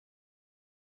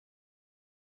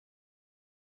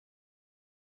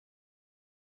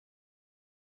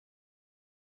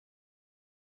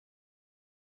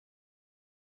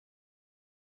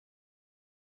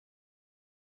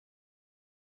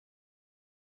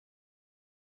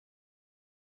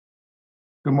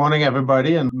Good morning,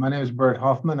 everybody. And my name is Bert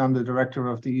Hofman. I'm the director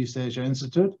of the East Asia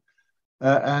Institute.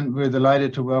 And we're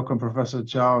delighted to welcome Professor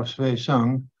Zhao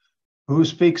Suisheng, who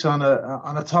speaks on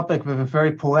a topic with a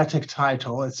very poetic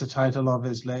title. It's the title of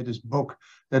his latest book,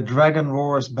 The Dragon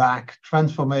Roars Back,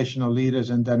 Transformational Leaders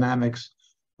and Dynamics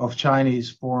of Chinese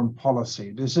Foreign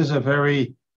Policy. This is a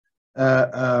very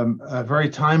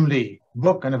timely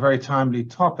book and a very timely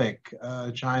topic.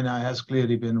 China has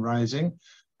clearly been rising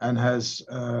and has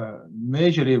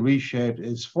majorly reshaped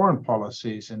its foreign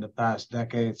policies in the past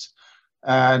decades.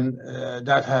 And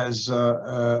that has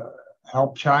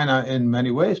helped China in many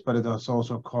ways, but it has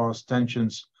also caused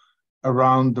tensions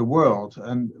around the world.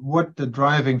 And what the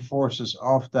driving forces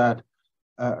of that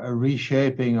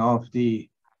reshaping of the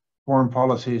foreign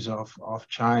policies of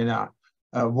China,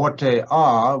 what they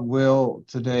are, will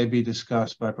today be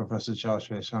discussed by Professor Zhao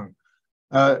Suisheng.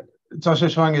 Zhao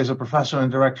Suisheng is a professor and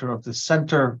director of the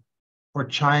Center for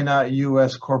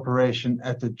China-US Cooperation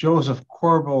at the Josef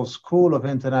Korbel School of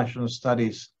International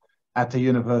Studies at the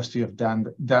University of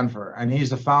Denver. And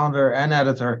he's the founder and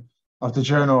editor of the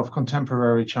Journal of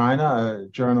Contemporary China, a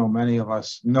journal many of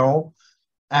us know,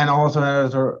 and also an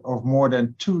editor of more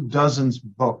than 24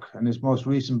 books. And his most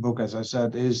recent book, as I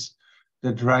said, is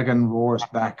The Dragon Roars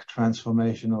Back,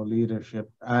 Transformational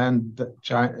Leadership and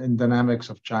Dynamics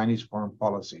of Chinese Foreign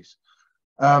Policies.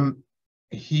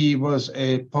 He was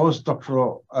a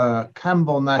postdoctoral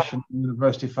Campbell National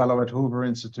University Fellow at Hoover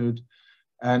Institute,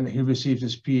 and he received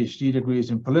his PhD degrees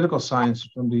in political science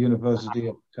from the University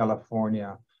of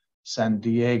California, San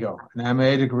Diego, an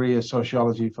MA degree in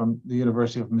sociology from the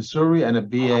University of Missouri, and a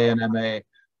BA and MA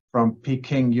from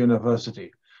Peking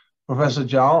University. Professor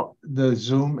Zhao, the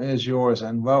Zoom is yours,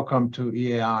 and welcome to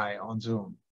EAI on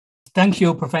Zoom. Thank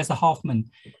you, Professor Hofman,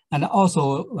 and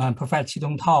also Professor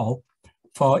Qidong Tao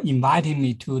for inviting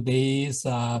me to this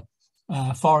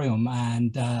forum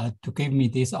and to give me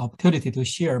this opportunity to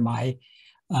share my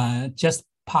just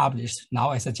published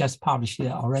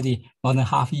already more than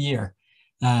half a year,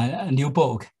 a new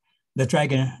book, The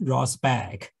Dragon Roars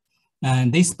Back.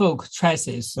 And this book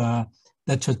traces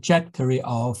the trajectory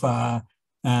of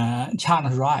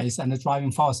China's rise and the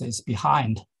driving forces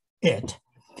behind it.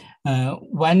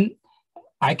 When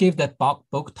I give that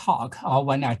book talk, or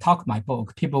when I talk my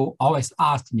book, people always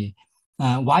ask me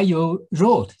why you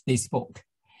wrote this book.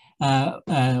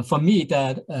 For me,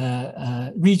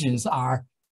 the regions are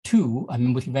two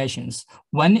motivations.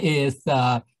 One is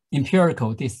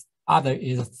empirical, this other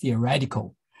is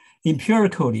theoretical.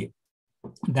 Empirically,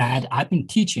 that I've been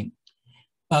teaching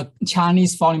a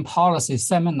Chinese foreign policy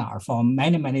seminar for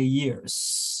many, many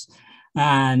years.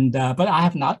 And, but I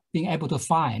have not been able to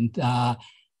find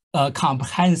a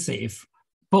comprehensive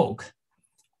book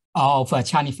of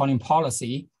Chinese foreign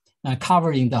policy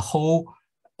covering the whole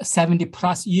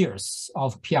 70+ years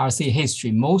of PRC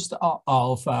history. Most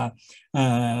of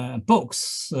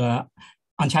books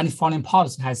on Chinese foreign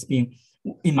policy has been,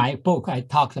 in my book, I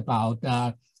talked about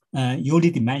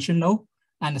unidimensional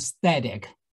and static.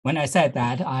 When I said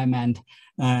that, I meant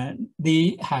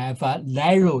they have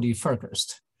narrowly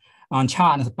focused on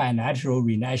China's bilateral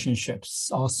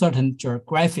relationships or certain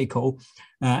geographical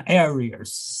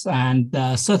areas and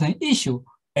certain issue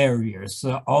areas,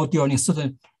 or during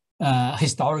certain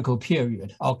historical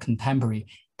period or contemporary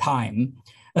time.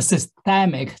 A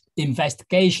systemic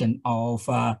investigation of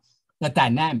the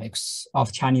dynamics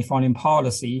of Chinese foreign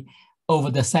policy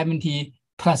over the 70+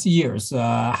 years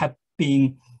have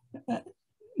been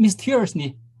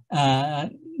mysteriously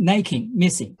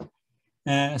missing.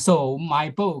 So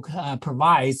my book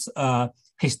provides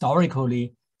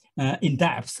historically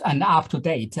in-depth and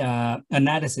up-to-date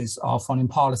analysis of foreign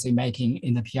policy making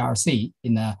in the PRC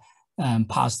in the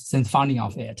past since founding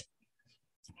of it.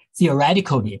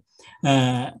 Theoretically,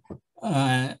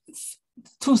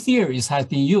 two theories have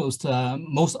been used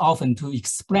most often to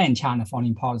explain China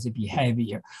foreign policy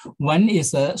behavior. One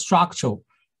is a structural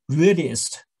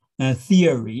realist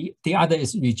theory. The other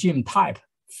is regime type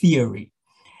theory.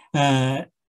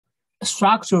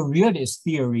 Structural realist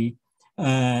theory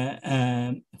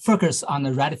focuses on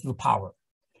the relative power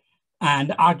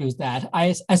and argues that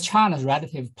as China's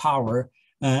relative power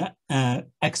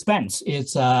expands,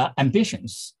 its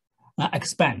ambitions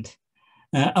expand,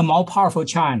 a more powerful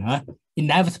China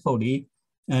inevitably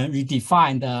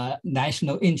redefine the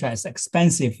national interest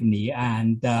expansively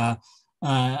and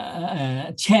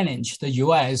challenge the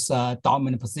US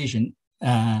dominant position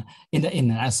in the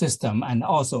internet system, and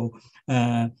also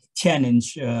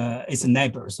challenge its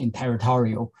neighbors in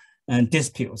territorial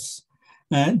disputes.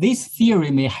 This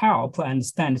theory may help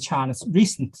understand China's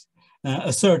recent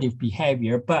assertive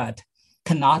behavior, but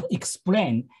cannot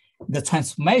explain the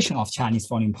transformation of Chinese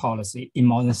foreign policy in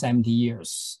more than 70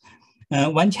 years.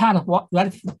 When China's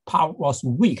relative power was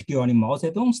weak during Mao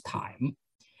Zedong's time,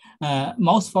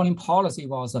 Mao's foreign policy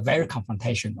was very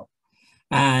confrontational.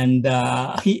 And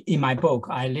in my book,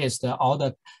 I list all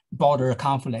the border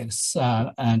conflicts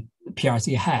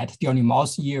PRC had during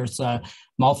Mao's years.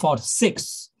 Mao fought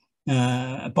 6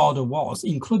 border wars,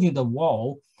 including the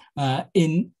war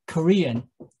in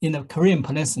the Korean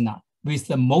Peninsula with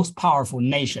the most powerful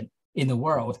nation in the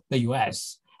world, the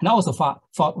US, and also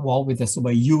fought war with the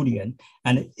Soviet Union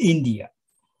and India.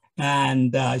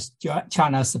 And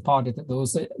China supported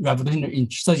those revolutionary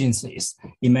insurgencies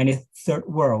in many third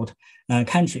world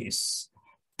countries.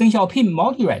 Deng Xiaoping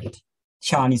moderated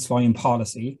Chinese foreign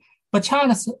policy, but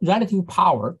China's relative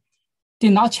power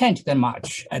did not change that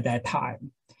much at that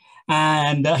time.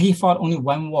 And he fought only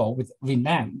 1 war with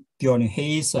Vietnam during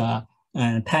his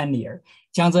tenure.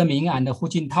 Jiang Zemin and Hu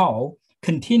Jintao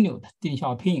continued Deng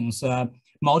Xiaoping's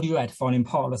moderate foreign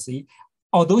policy,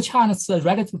 although China's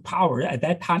relative power at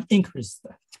that time increased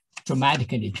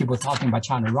dramatically. People talking about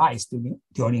China's rise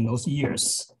during those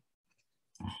years.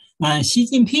 Xi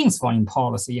Jinping's foreign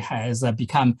policy has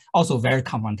become also very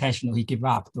confrontational. He gave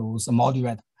up those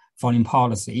moderate foreign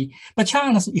policy, but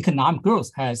China's economic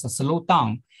growth has slowed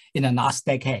down in the last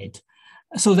decade.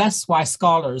 So that's why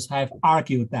scholars have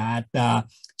argued that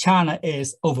China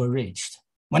is overreached.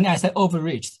 When I say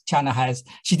overreached,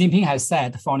 Xi Jinping has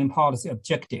set foreign policy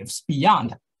objectives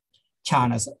beyond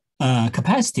China's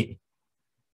capacity.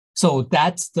 So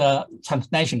that's the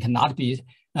transformation cannot be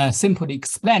simply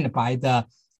explained by the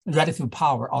relative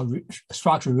power or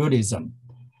structuralism.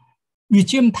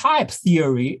 Regime type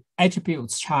theory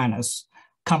attributes China's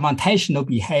confrontational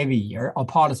behavior or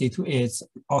policy to its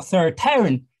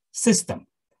authoritarian system.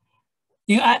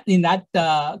 In that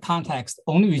context,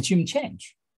 only regime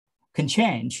change can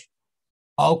change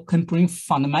or can bring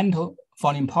fundamental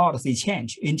foreign policy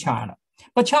change in China.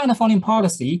 But China foreign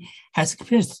policy has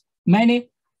experienced many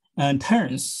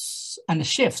turns and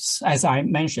shifts, as I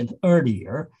mentioned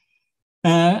earlier.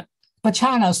 But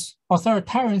China's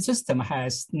authoritarian system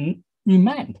has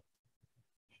remained.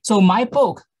 So my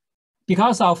book,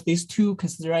 because of these 2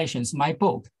 considerations, my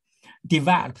book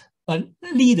developed a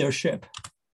leadership.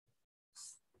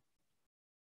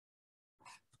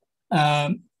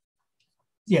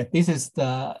 This is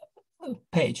the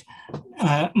page.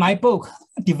 My book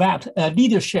developed a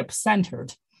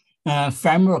leadership-centered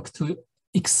framework to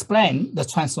explain the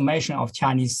transformation of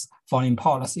Chinese foreign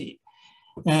policy.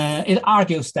 It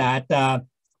argues that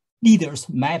leaders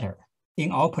matter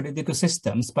in all political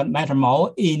systems, but matter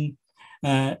more in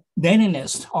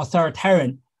Leninist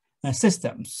authoritarian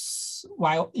systems,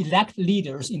 while elected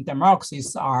leaders in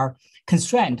democracies are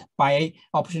constrained by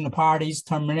opposition parties,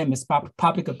 term limits,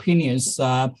 public opinions,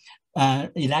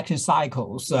 election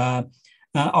cycles.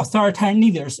 Authoritarian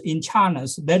leaders in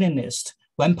China's Leninist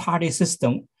one-party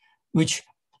system, which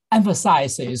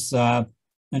emphasizes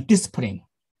discipline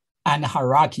and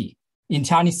hierarchy, in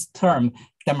Chinese term,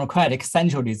 democratic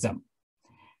centralism.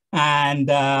 And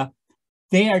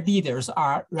their leaders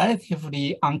are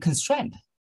relatively unconstrained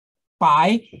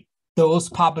by those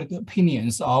public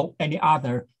opinions or any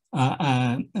other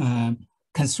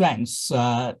constraints.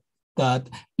 The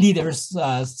leaders,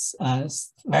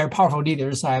 very powerful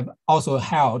leaders, have also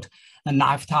held a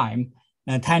lifetime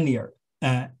tenure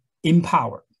in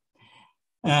power.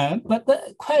 But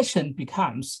the question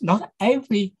becomes, not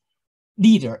every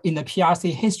leader in the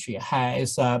PRC history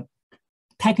has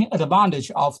taken advantage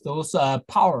of those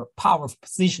powerful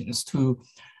positions to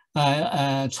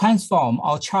transform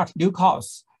or chart new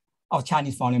course of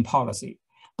Chinese foreign policy.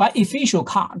 By official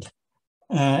count,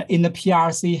 in the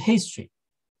PRC history,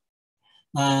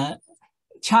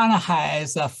 China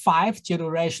has 5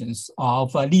 generations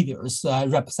of leaders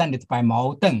represented by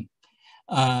Mao, Deng,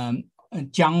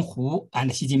 Jiang Hu,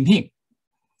 and Xi Jinping.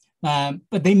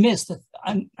 But they missed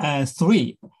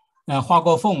 3, Hua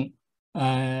Guofeng,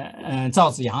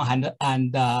 Zhao Ziyang,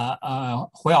 and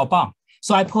Hu Yaobang.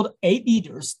 So I put 8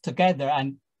 leaders together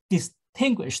and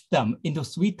distinguished them into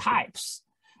 3 types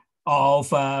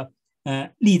of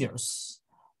leaders.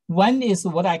 One is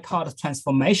what I call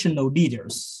transformational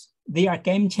leaders. They are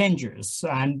game changers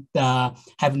and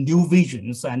have new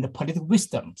visions and political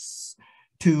wisdoms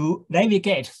to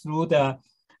navigate through the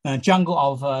jungle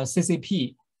of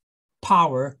CCP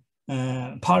power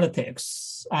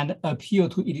politics and appeal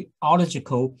to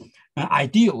ideological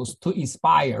ideals to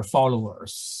inspire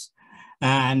followers.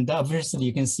 And obviously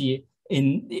you can see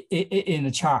in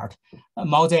the chart,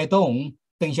 Mao Zedong,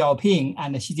 Deng Xiaoping,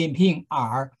 and Xi Jinping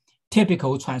are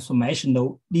typical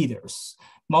transformational leaders.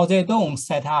 Mao Zedong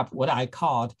set up what I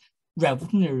called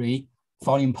revolutionary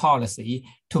foreign policy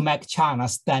to make China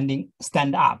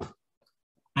stand up.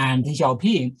 And Deng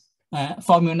Xiaoping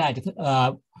formulated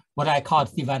what I call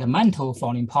developmental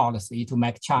foreign policy to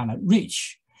make China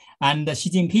rich. And Xi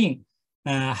Jinping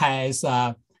has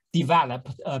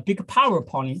developed a big power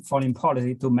foreign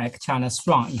policy to make China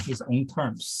strong in his own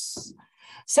terms.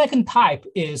 Second type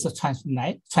is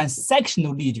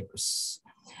transactional leaders.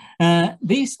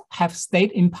 These have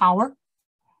stayed in power,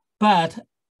 but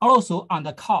also on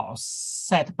the course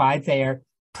set by their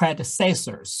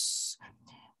predecessors.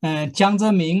 Jiang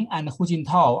Zemin and Hu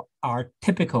Jintao are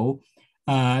typical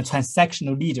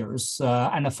transactional leaders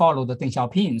and follow the Deng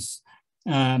Xiaoping's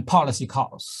policy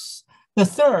course. The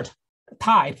third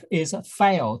type is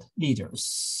failed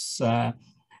leaders. They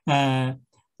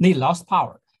lost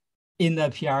power in the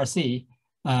PRC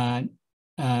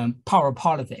power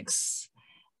politics.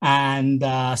 And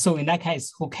so in that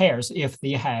case, who cares if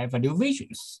they have new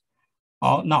visions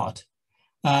or not?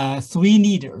 Three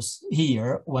leaders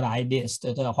here, what I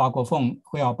listed, Hua Guofeng,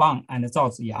 Hu Yaobang, and Zhao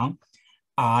Ziyang,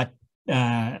 are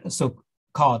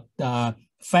so-called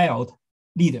failed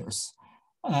leaders.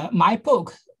 My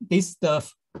book,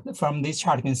 from this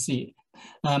chart you can see,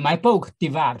 my book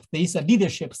developed this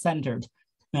leadership-centered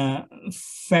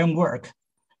framework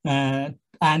and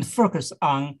focus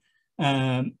on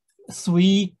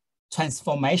three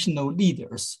transformational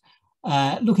leaders,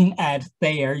 looking at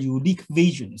their unique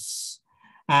visions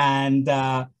and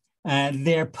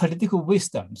their political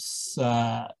wisdoms,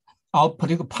 our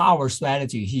political power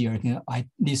strategy here. I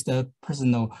list the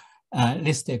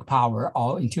personalistic power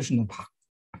or institutional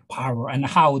power and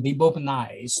how they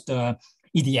mobilized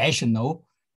ideational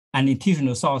and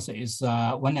institutional sources.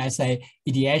 When I say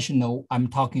ideational, I'm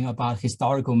talking about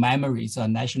historical memories,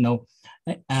 national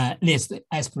list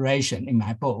aspiration in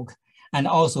my book, and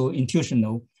also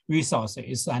institutional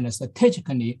resources and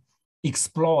strategically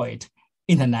exploit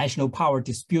international power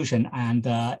distribution and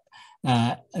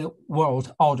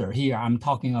world order. Here I'm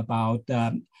talking about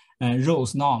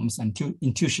rules, norms, and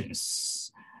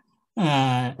institutions.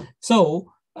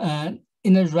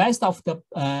 In the rest of the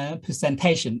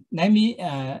presentation, let me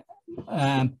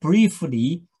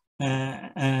briefly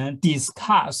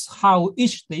discuss how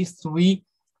each of these three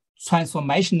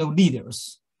transformational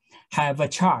leaders have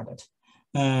charted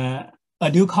a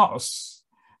new course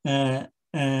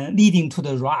leading to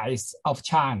the rise of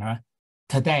China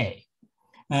today.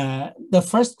 The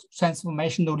first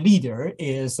transformational leader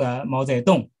is Mao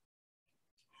Zedong.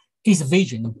 His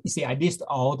vision, you see, I list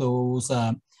all those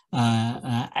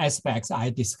aspects I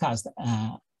discussed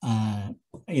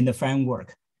in the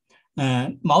framework.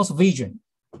 Mao's vision.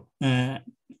 Mao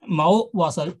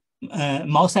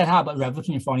set up a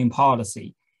revolutionary foreign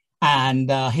policy,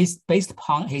 and he's based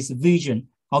upon his vision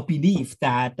or belief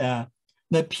that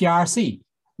the PRC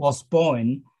was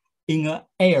born in an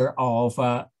era of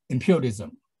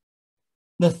imperialism.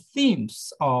 The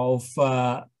themes of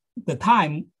the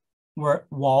time were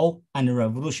war and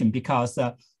revolution, because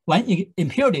when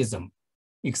imperialism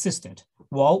existed,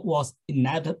 war was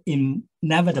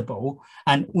inevitable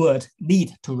and would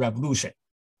lead to revolution.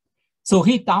 So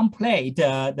he downplayed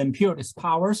the imperialist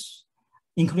powers,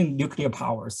 including nuclear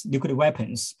powers, nuclear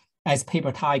weapons, as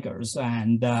paper tigers,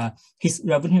 and his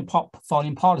revolutionary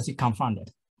foreign policy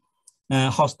confronted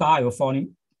hostile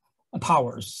foreign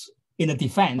powers in the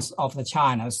defense of the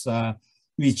China's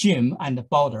regime and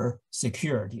border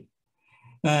security.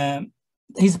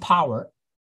 His power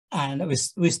and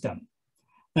wisdom.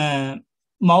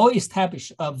 Mao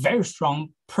established a very strong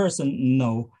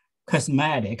personal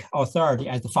charismatic authority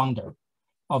as the founder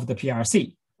of the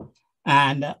PRC,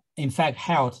 and in fact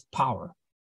held power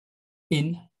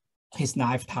in his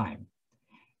lifetime.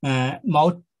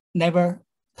 Mao never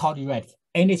tolerated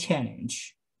any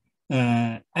challenge,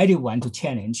 anyone to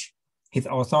challenge his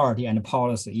authority and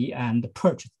policy, and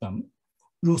purged them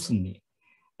ruthlessly,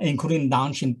 including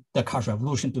launching the Cultural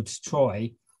Revolution to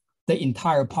destroy the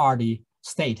entire party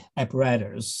state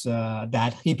apparatus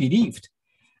that he believed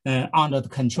under the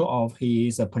control of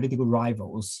his political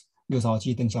rivals, Liu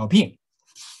Shaoqi, Deng Xiaoping.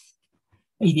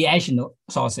 Ideational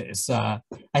sources,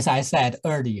 as I said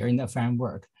earlier in the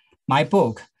framework, my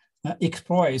book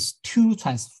explores two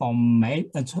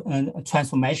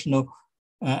transformational,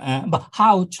 but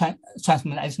how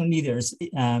transformational leaders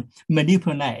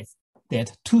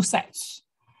manipulated two sets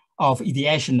of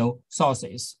ideational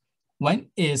sources. One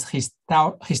is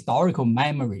historical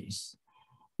memory,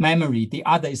 the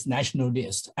other is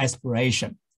nationalist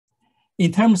aspiration.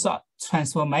 In terms of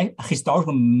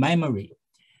historical memory,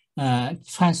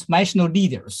 transformational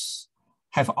leaders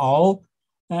have all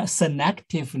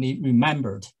selectively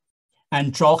remembered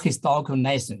and draw historical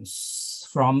lessons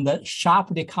from the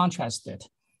sharply contrasted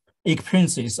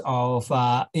experiences of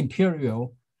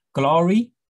imperial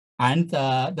glory and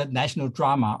the national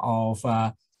drama of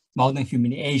modern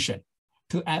humiliation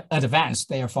to advance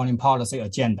their foreign policy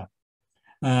agenda.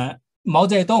 Mao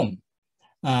Zedong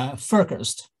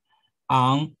focused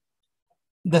on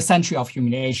the century of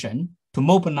humiliation to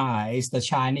mobilize the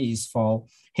Chinese for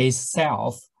his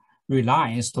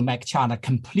self-reliance to make China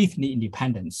completely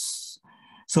independent,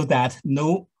 so that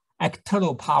no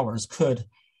external powers could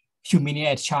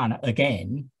humiliate China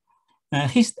again.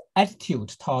 His attitude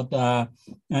toward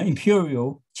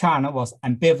imperial China was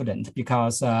ambivalent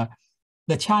because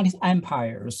the Chinese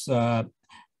empires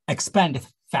expanded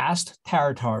vast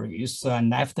territories and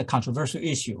left controversial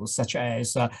issues such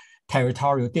as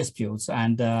territorial disputes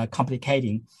and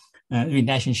complicating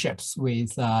relationships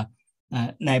with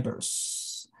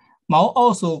neighbors. Mao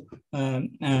also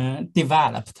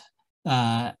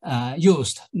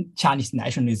used Chinese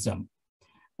nationalism.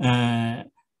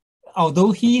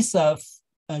 Although his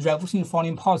revolutionary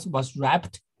foreign policy was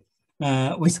wrapped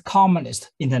with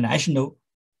communist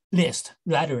internationalist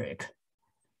rhetoric,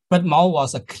 but Mao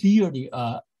was clearly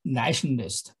a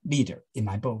nationalist leader in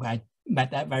my book. I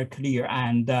made that very clear,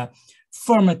 and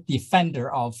firm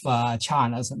defender of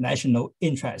China's national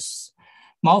interests.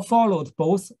 Mao followed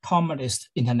both communist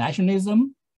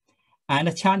internationalism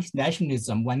and Chinese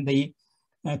nationalism when they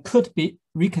could be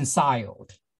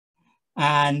reconciled.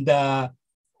 And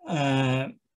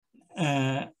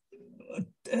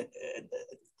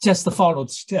just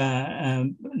followed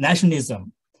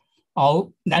nationalism.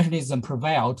 All nationalism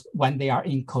prevailed when they are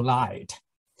in collide.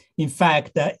 In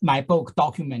fact, my book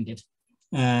documented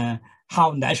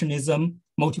how nationalism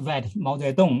motivated Mao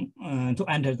Zedong to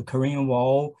enter the Korean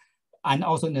War, and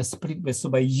also in the split with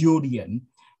Soviet Union,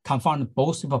 confronted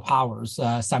both superpowers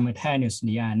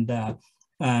simultaneously, and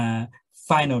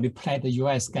finally played the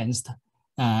US against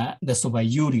the Soviet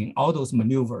Union. All those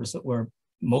maneuvers were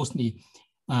mostly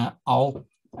all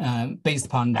based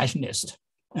upon nationalist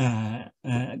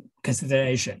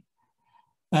consideration.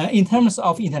 In terms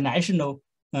of international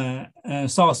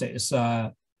sources,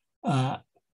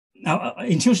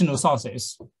 institutional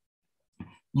sources,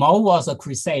 Mao was a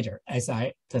crusader, as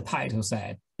the title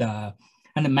said,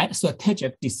 and made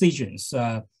strategic decisions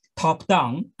top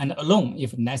down and alone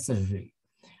if necessary.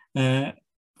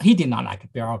 He did not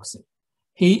like bureaucracy.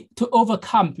 To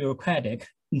overcome bureaucratic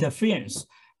interference,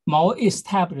 Mao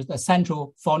established the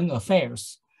Central Foreign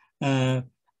Affairs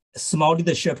Small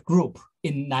Leadership Group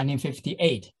in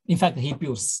 1958. In fact, he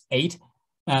built 8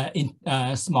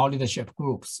 small leadership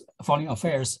groups. Foreign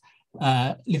Affairs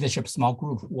Leadership Small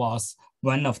Group was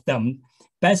one of them,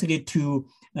 basically to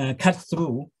cut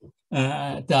through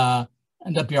the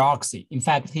bureaucracy. In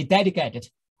fact, he delegated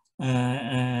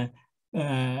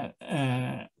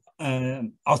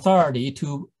authority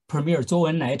to Premier Zhou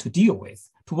Enlai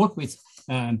to work with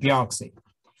bureaucracy.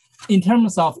 In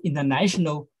terms of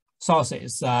international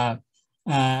sources,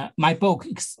 my book,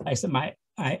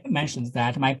 I mentioned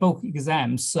that my book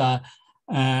examines the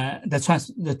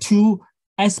 2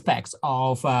 aspects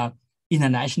of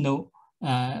international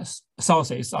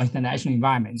sources or international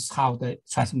environments, how the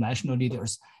transnational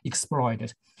leaders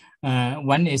exploited.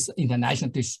 One is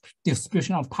international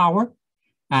distribution of power,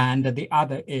 and the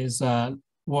other is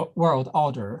world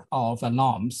order of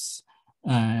norms,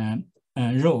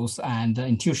 rules, and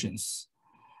intuitions.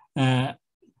 Mao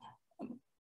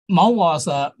was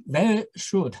a very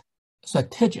shrewd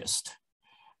strategist,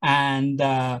 and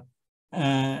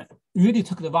really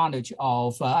took advantage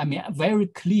of, very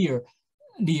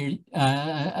clearly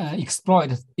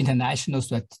exploited international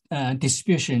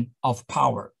distribution of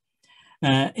power.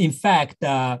 In fact,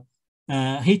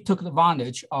 he took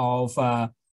advantage of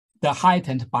the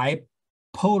heightened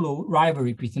bipolar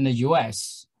rivalry between the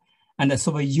US and the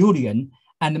Soviet Union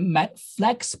and made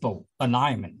flexible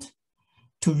alignment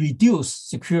to reduce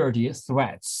security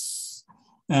threats.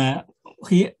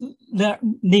 He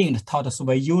leaned toward the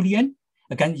Soviet Union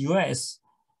against US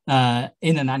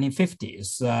in the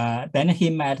 1950s. Then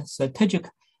he made strategic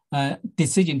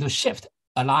decision to shift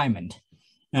alignment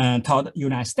toward the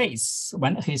United States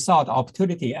when he saw the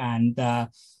opportunity and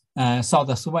saw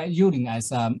the Soviet Union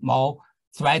as more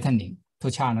threatening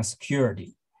to China's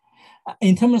security.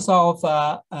 In terms of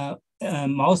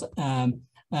Mao's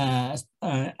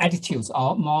attitudes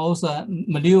or Mao's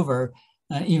maneuver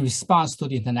in response to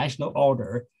the international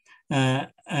order,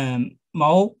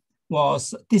 Mao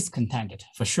was discontented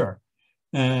for sure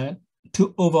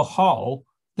to overhaul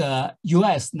the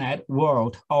US-led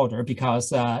world order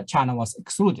because China was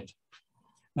excluded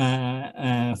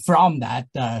from that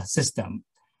system.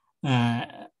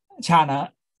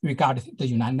 China regarded the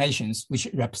United Nations, which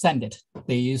represented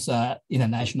this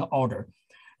international order,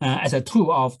 as a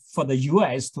tool for the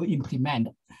US to implement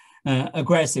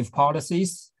aggressive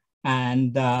policies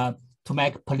and to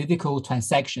make political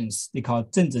transactions, they call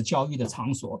政治交易的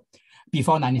场所,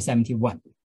 before 1971.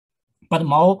 But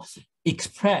Mao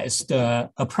expressed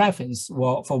a preference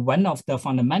for one of the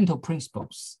fundamental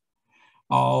principles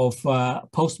of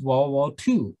post-World War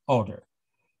II order,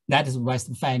 that is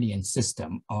Westphalian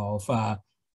system of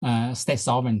state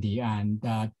sovereignty and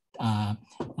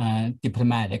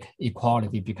diplomatic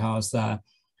equality, because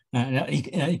he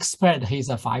expressed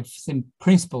his 5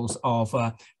 principles of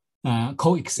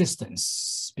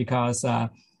coexistence, because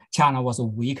China was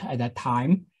weak at that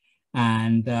time,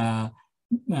 and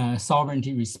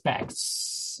sovereignty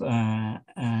respects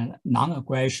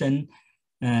non-aggression,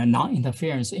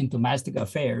 non-interference in domestic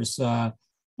affairs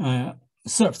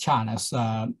serve China's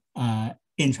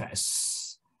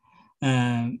interests.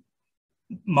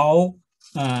 Mao,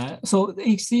 so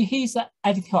you see his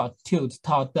attitude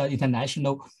toward the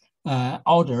international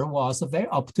order was very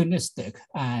opportunistic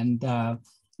and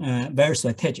very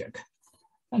strategic.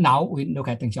 Now we look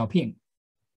at Deng Xiaoping.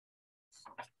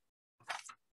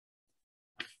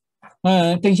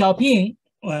 Deng Xiaoping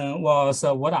was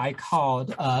what I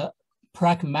called a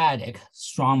pragmatic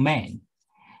strongman.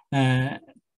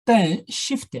 Then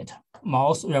shifted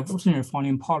Mao's revolutionary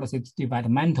foreign policy to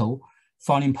developmental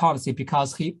foreign policy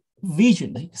because he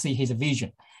visioned, see his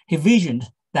vision. He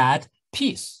visioned that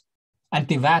peace and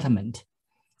development,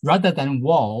 rather than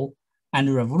war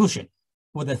and revolution,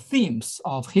 were the themes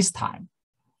of his time.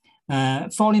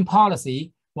 Foreign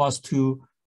policy was to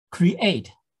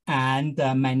create and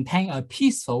maintain a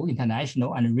peaceful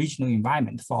international and regional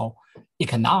environment for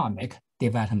economic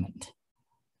development.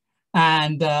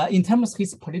 And in terms of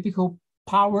his political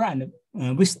power and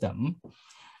wisdom,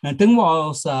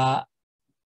 Deng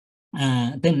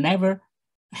never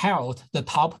held the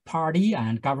top party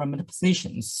and government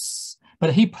positions,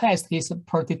 but he placed his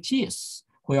proteges,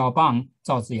 Hu Yaobang,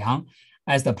 Zhao Ziyang,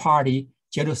 as the party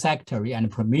general secretary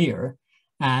and premier,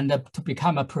 and to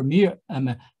become a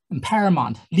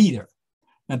paramount leader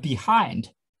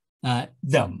behind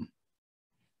them.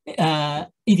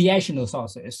 Ideational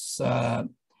sources.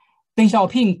 Deng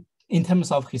Xiaoping, in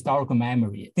terms of historical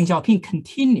memory, Deng Xiaoping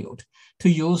continued to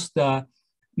use the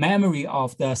memory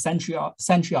of the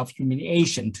century of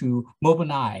humiliation to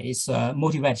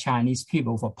motivate Chinese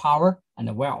people for power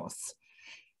and wealth.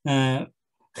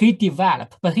 He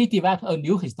developed a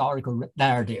new historical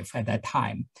narrative at that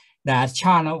time, that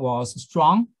China was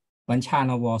strong when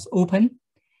China was open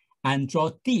and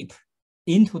draw deep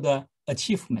into the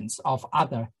achievements of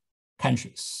other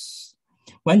countries.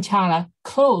 When China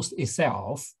closed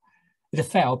itself, it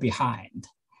fell behind.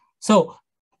 So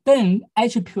then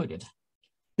attributed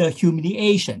the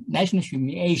humiliation, national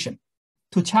humiliation,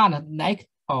 to China's lack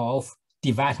of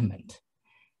development,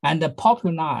 and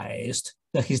popularized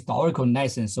the historical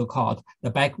lesson, so-called the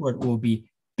backward will be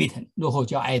beaten, 落后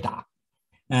就要挨打.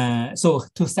 So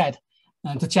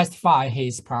to justify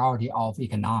his priority of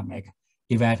economic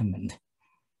development,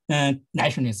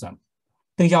 nationalism,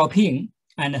 Deng Xiaoping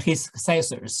and his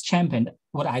successors championed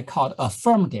what I call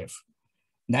affirmative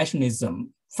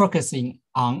nationalism, focusing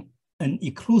on an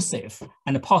inclusive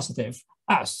and positive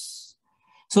us.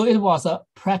 So it was a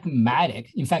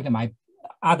pragmatic, in fact, my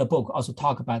other book also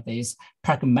talk about this,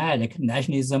 pragmatic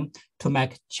nationalism to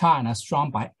make China strong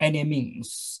by any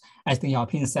means. As Deng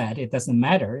Xiaoping said, it doesn't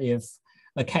matter if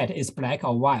a cat is black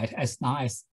or white as long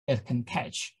as it can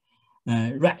catch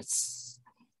rats.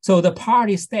 So the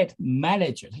party state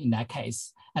managed in that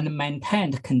case and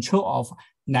maintained control of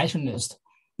nationalist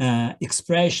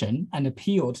expression and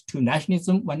appealed to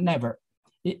nationalism whenever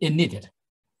it needed.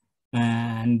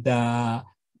 And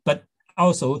but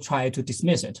also tried to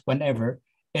dismiss it whenever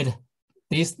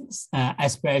this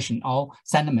aspiration or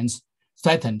sentiments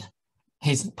threatened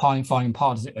his foreign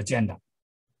policy agenda.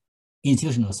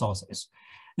 Institutional sources.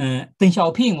 Deng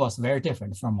Xiaoping was very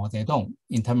different from Mao Zedong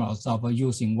in terms of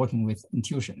working with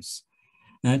institutions.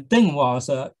 Deng was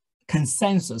a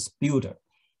consensus builder.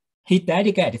 He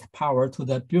delegated power to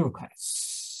the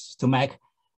bureaucrats to make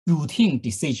routine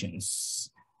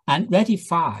decisions and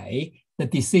ratify the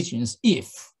decisions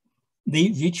if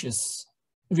they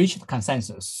reached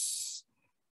consensus.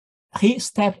 He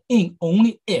stepped in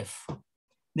only if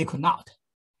they could not.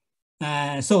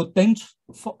 So Deng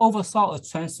oversaw a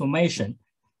transformation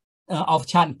of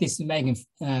China's decision-making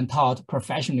toward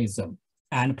professionalism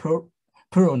and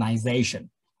pluralization.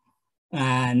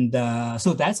 And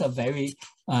so that's a very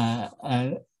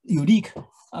unique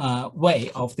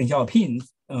way of Deng Xiaoping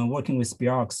working with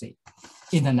bureaucracy,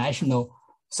 international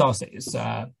sources.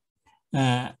 Like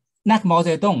Mao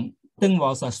Zedong, Deng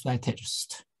was a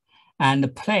strategist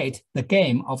and played the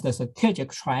game of the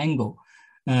strategic triangle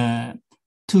to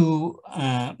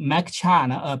make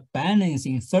China a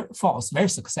balancing third force very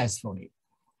successfully.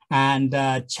 And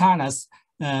China's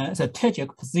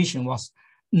strategic position was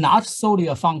not solely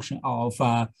a function of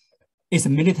its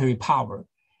military power,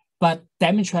 but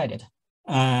demonstrated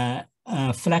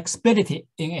flexibility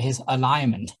in its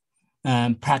alignment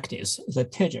practice,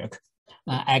 strategic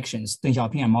actions Deng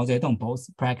Xiaoping and Mao Zedong both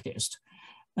practiced.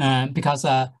 Because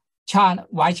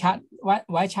why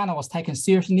China was taken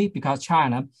seriously? Because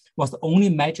China was the only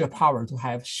major power to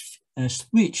have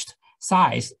switched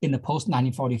sides in the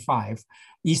post-1945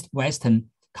 East-Western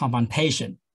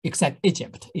confrontation, except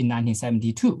Egypt in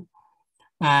 1972.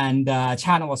 And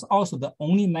China was also the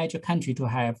only major country to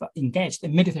have engaged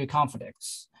in military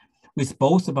conflicts with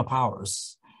both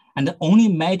superpowers, and the only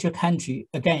major country,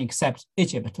 again, except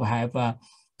Egypt, to have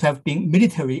been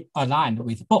military aligned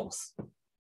with both.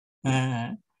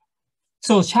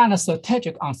 So China's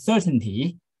strategic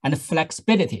uncertainty and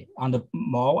flexibility under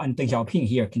Mao and Deng Xiaoping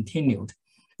here continued,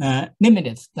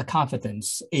 limited the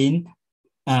confidence in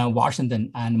Washington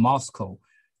and Moscow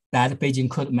that Beijing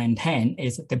could maintain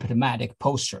its diplomatic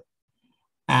posture,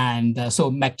 and so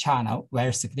make China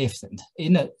very significant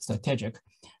in the strategic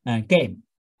game.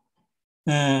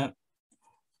 Deng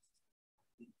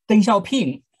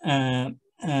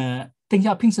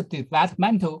Xiaoping's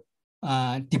developmental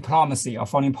diplomacy or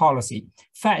foreign policy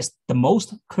faced the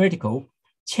most critical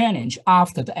challenge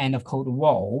after the end of Cold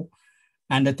War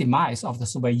and the demise of the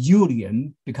Soviet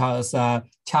Union, because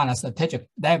China's strategic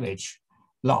leverage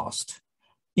lost.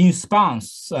 In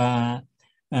response, Deng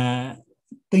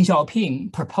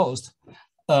Xiaoping proposed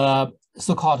a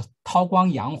so-called Tao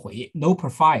Guang Yang Hui,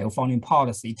 low-profile foreign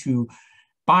policy to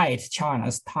bide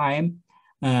China's time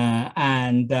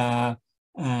and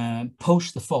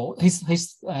push the fall. His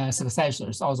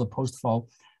successors also pushed for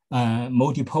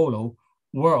multipolar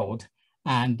world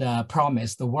and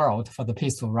promised the world for the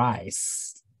peaceful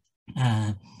rise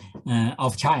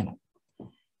of China.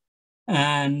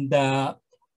 And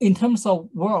in terms of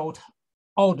world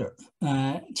order,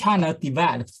 China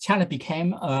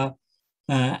became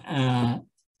an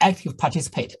active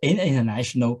participant in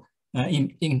international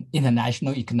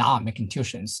economic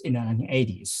institutions in the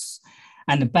 1980s,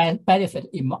 and benefit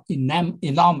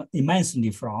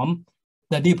immensely from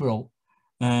the liberal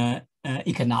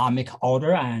economic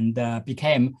order and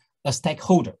became a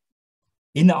stakeholder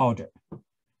in the order.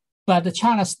 But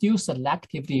China still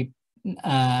selectively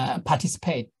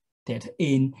participated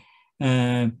in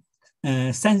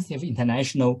sensitive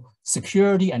international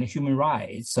security and human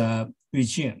rights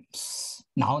regimes.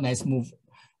 Now let's move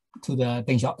to the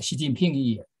Xi Jinping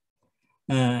year.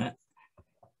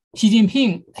 Xi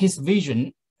Jinping, his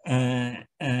vision,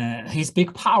 his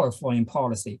big power foreign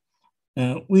policy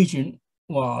vision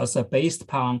was based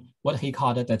upon what he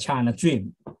called the China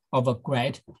dream of a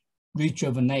great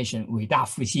rejuvenation, 伟大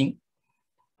复兴.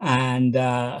 And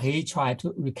he tried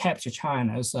to recapture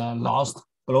China's lost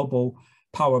global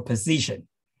power position.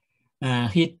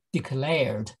 He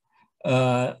declared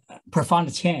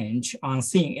profound change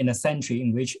unseen in a century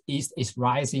in which East is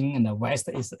rising and the West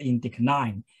is in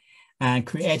decline, and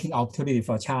creating opportunity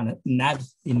for China's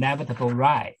inevitable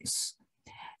rise.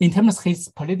 In terms of his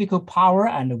political power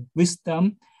and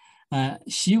wisdom,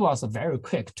 Xi was very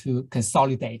quick to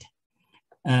consolidate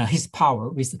his power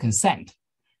with the consent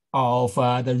of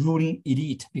the ruling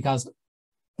elite, because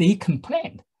they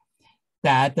complained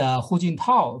that Hu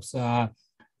Jintao's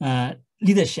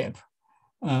leadership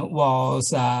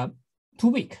was too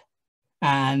weak,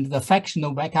 and the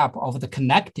factional backup of the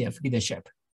connective leadership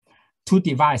too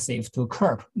divisive to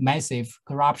curb massive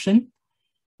corruption,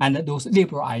 and those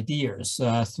liberal ideas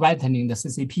threatening the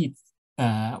CCP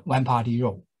one-party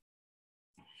rule.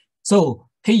 So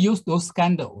he used those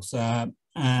scandals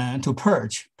to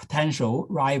purge potential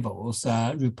rivals,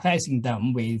 replacing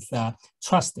them with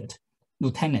trusted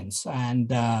lieutenants,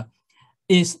 and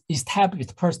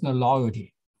established personal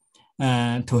loyalty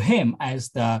to him as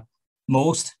the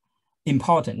most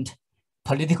important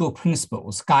political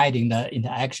principles guiding the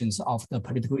interactions of the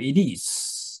political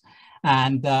elites.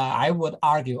 And I would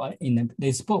argue in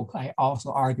this book, I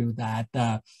also argue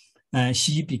that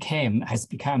Xi has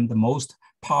become the most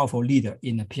powerful leader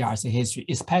in the PRC history,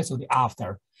 especially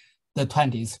after the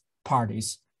 20th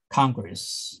Party's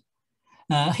Congress.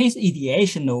 His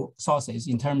ideational sources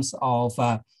in terms of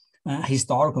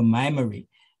historical memory,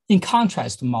 in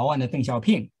contrast to Mao and Deng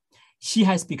Xiaoping, Xi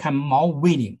has become more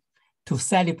willing to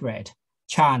celebrate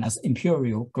China's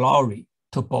imperial glory,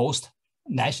 to boast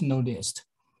nationalist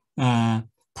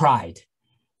pride,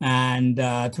 and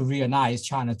to realize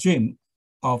China's dream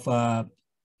of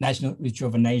national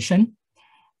rejuvenation.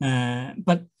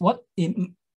 But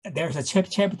there's a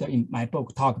chapter in my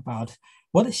book talk about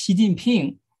what Xi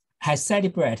Jinping has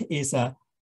celebrated is a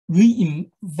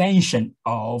reinvention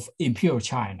of Imperial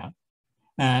China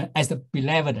as the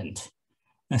benevolent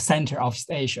center of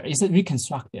East Asia. It's a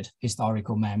reconstructed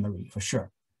historical memory for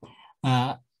sure.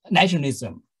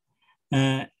 Nationalism.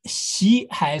 Xi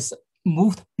has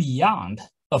moved beyond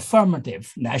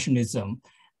affirmative nationalism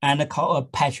and call a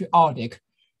patriotic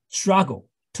struggle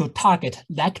to target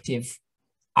collective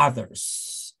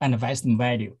others and Western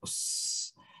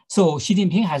values. So Xi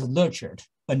Jinping has nurtured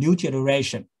a new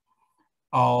generation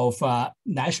of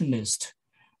nationalists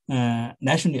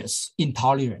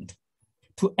intolerant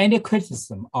to any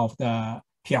criticism of the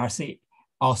PRC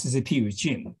or CCP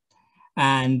regime,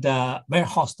 and very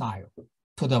hostile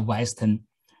to the Western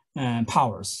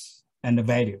powers and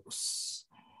values.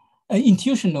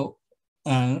 Institutional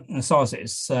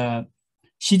sources,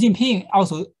 Xi Jinping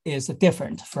also is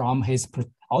different from his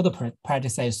other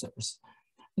predecessors,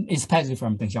 especially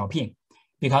from Deng Xiaoping,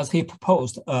 because he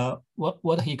proposed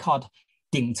what he called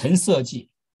顶层设计,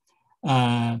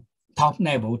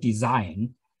 top-level design,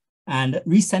 and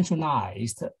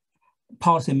re-centralized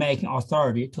policy-making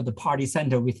authority to the party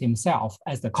center with himself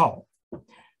as the core.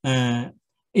 In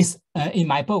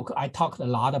my book, I talked a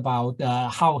lot about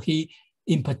how he,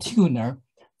 in particular,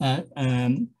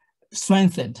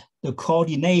 strengthened the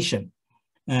coordination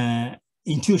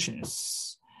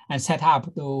institutions and set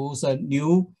up those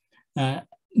new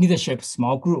leadership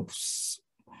small groups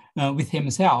with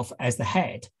himself as the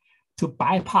head to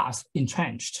bypass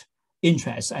entrenched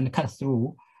interests and cut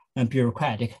through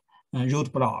bureaucratic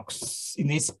roadblocks. In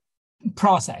this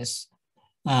process,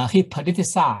 he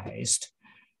politicized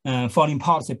foreign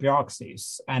policy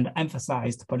bureaucracies and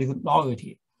emphasized political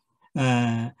loyalty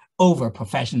over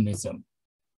professionalism.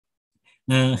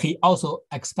 He also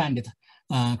expanded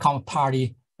common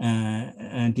party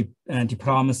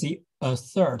diplomacy,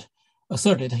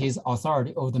 asserted his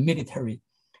authority over the military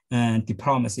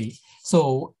diplomacy.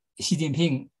 So Xi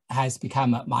Jinping has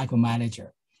become a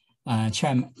micromanager,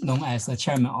 known as the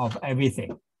chairman of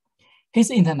everything. His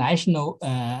international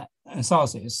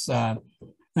sources,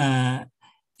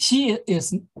 Xi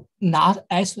is not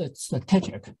as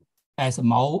strategic as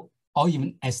Mao or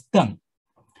even as Deng.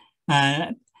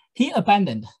 He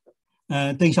abandoned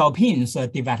Deng Xiaoping's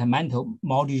developmental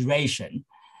moderation,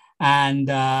 and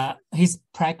his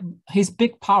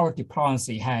big power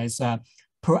diplomacy has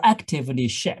proactively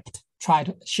tried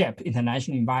to shape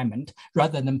international environment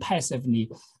rather than passively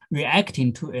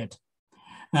reacting to it.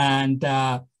 And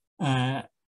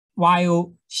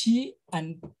while he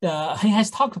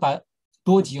has talked about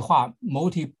多极化,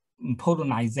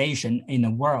 multipolarization in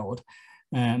the world,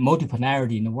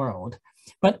 multipolarity in the world,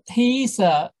 but his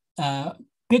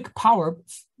big power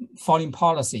foreign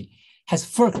policy has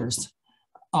focused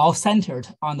or centered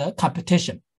on the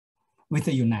competition with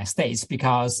the United States,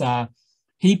 because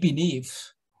he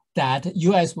believes that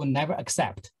U.S. will never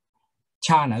accept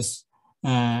China's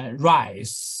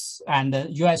rise, and the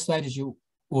U.S. strategy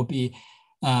will be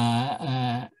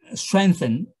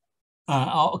strengthen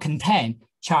or contain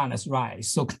China's rise.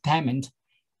 So containment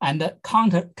and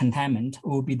counter-containment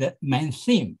will be the main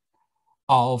theme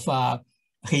of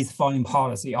his foreign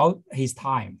policy all his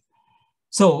time.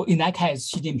 So in that case,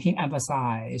 Xi Jinping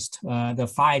emphasized the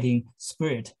fighting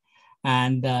spirit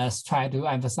and tried to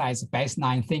emphasize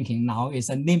baseline thinking. Now is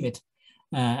a limit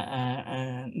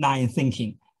line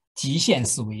thinking, 极限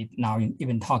思维 now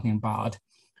even talking about,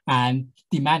 and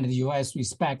demanded the U.S.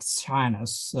 respects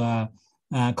China's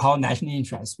core national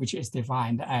interest, which is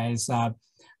defined as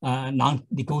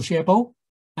non-negotiable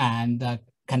and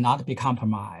cannot be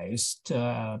compromised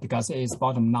because it is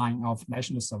bottom line of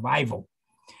national survival.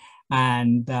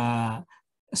 And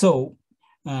so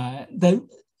the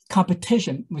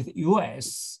competition with the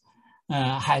U.S.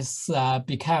 has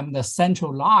become the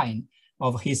central line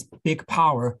of his big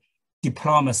power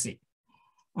diplomacy,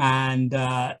 and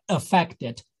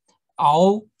affected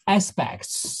all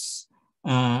aspects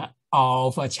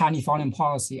of Chinese foreign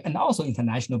policy and also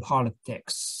international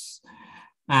politics,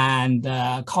 and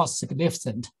caused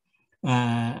significant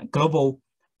global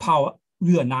power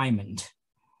realignment.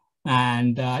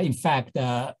 And in fact,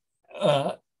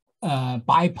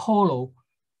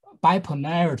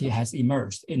 bipolarity has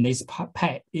emerged in this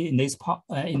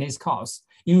cause.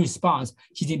 In response,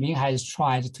 Xi Jinping has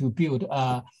tried to build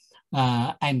an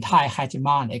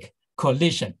anti-hegemonic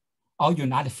coalition or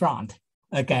united front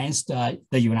against the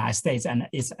United States and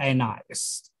its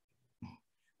allies.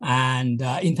 And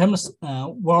in terms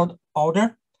of world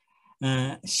order,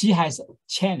 Xi has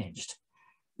challenged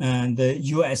the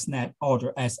US net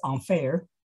order as unfair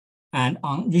and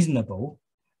unreasonable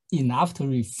enough to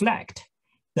reflect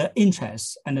the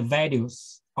interests and the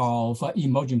values of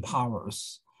emerging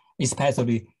powers,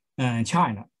 especially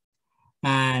China.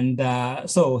 And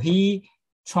so he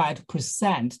tried to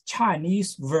present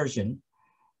Chinese version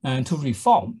to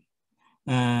reform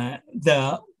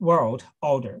the world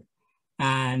order.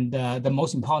 And the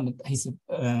most important, his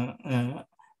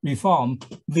reform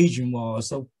vision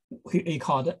was he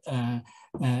called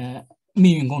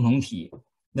命运共同体,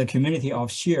 the community of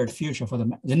shared future for the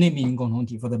人类命运共同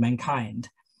体 for the mankind,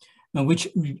 which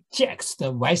rejects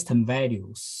the Western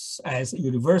values as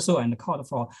universal and called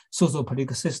for social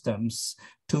political systems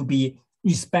to be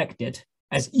respected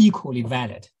as equally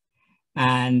valid.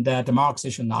 And democracy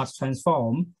should not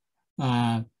transform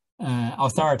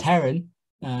authoritarian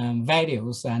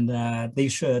values, and they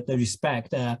should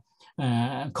respect,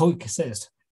 coexist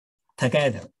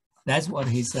together. That's what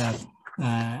he's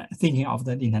thinking of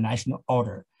the international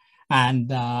order.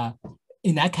 And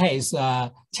in that case,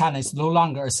 China is no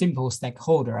longer a simple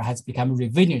stakeholder, has become a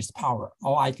revisionist power,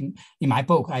 or in my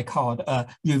book, I called a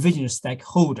revisionist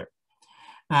stakeholder.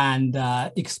 And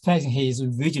expressing his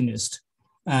revisionist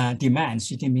demands,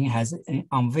 Xi Jinping has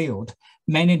unveiled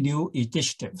many new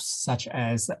initiatives, such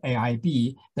as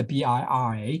AIB, the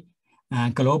BII,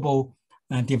 Global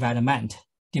Development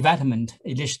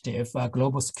Initiative,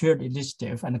 Global Security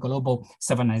Initiative, and Global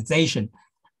Civilization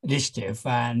Initiative.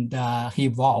 And he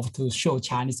evolved to show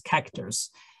Chinese characters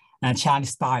and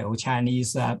Chinese style,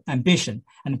 Chinese ambition,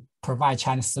 and provide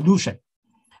Chinese solution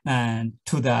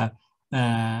to the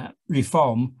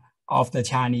reform of the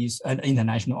Chinese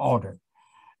international order.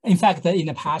 In fact, in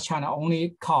the past, China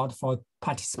only called for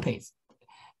participate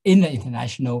in the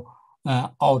international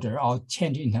order or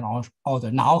change international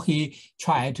order. Now he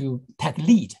tried to take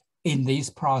lead in this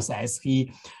process.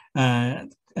 He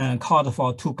called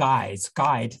for two guide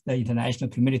the international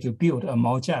community to build a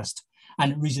more just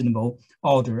and reasonable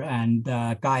order, and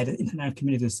guide the international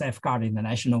community to safeguard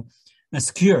international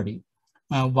security.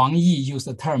 Wang Yi used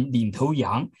the term 领头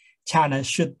羊. China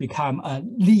should become a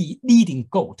leading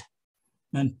goat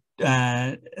and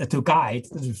to guide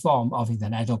the reform of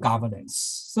international governance.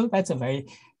 So that's a very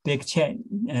big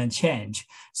change.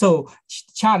 So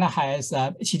China has,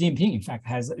 Xi Jinping, in fact,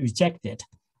 has rejected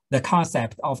the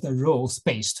concept of the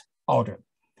rules-based order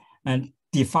and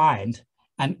defined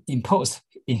and imposed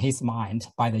in his mind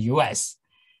by the US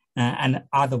and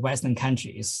other Western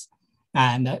countries,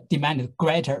 and demanded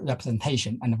greater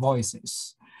representation and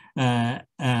voices,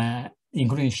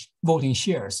 including voting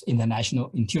shares in the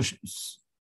national institutions.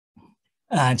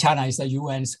 China is a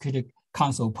UN Security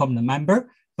Council permanent member,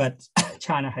 but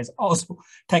China has also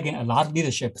taken a lot of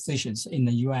leadership positions in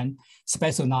the UN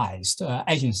specialized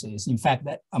agencies. In fact,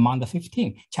 that among the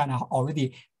 15, China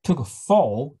already took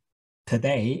 4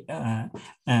 today,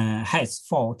 has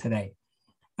 4 today.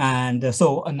 And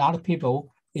so a lot of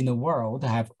people in the world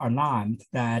have alarmed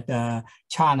that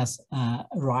China's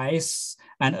rise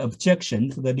and objection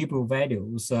to the liberal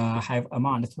values have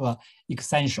amounted to an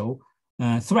essential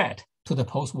threat to the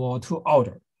post-war II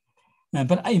order.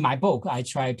 But in my book, I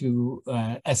try to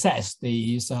assess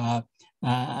these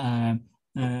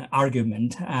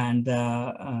argument and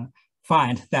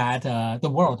find that the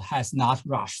world has not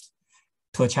rushed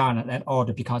to China that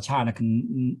order because China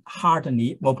can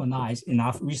hardly mobilize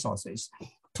enough resources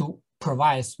to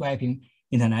provide sweeping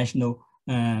international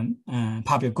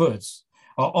public goods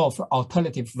or offer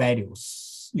alternative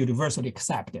values universally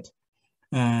accepted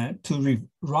to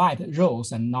rewrite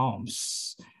rules and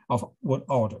norms of world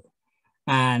order.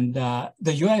 And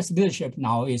the US leadership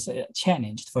now is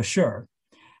challenged for sure,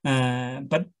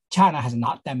 but China has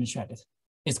not demonstrated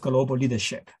its global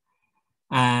leadership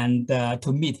and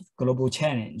to meet global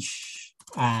challenge.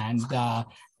 And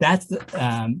that's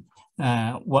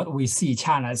what we see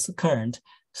China's current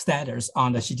status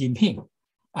on the Xi Jinping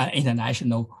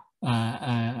international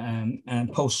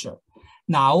posture.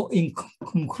 Now, in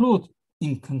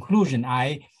conclusion,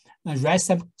 I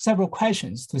raised several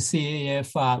questions to see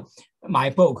if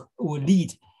my book will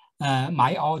lead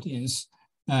my audience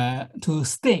to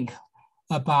think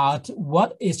about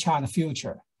what is China's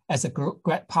future as a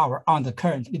great power under the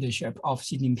current leadership of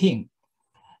Xi Jinping.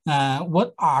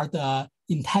 What are the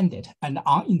intended and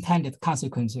unintended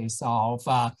consequences of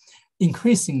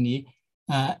increasingly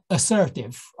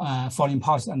assertive foreign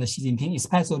policy under Xi Jinping,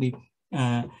 especially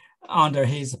under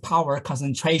his power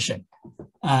concentration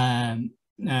in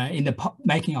the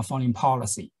making of foreign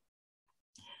policy?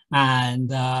 And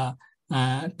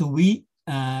do we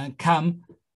come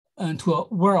to a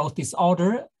world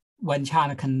disorder when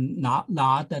China cannot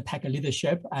take a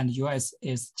leadership and the US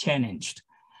is challenged.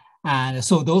 And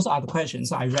so those are the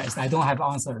questions I raised. I don't have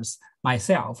answers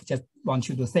myself, just want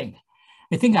you to think.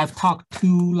 I think I've talked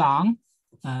too long,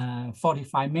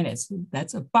 45 minutes.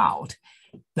 That's about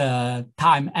the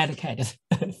time allocated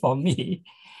for me.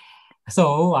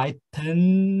 So I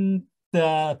turn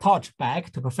the torch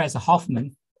back to Professor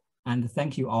Hofman, and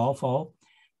thank you all for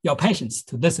your patience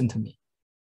to listen to me.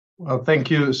 Well,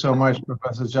 thank you so much,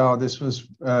 Professor Zhao. This was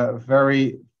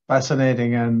very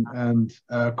fascinating and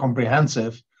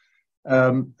comprehensive.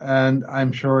 And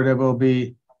I'm sure there will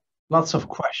be lots of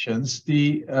questions.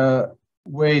 The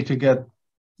way to get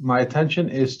my attention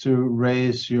is to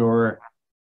raise your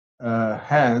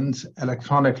hand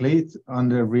electronically.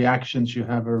 Under reactions, you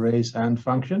have a raise hand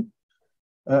function.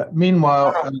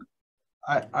 Meanwhile,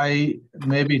 I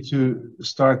maybe to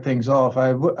start things off,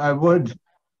 I would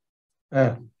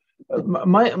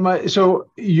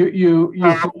so you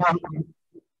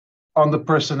on the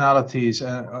personalities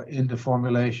in the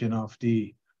formulation of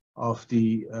the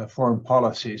foreign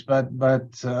policies, but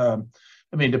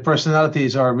I mean the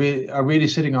personalities are really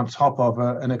sitting on top of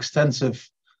an extensive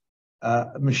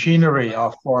machinery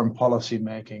of foreign policy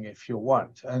making, if you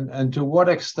want, and to what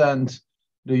extent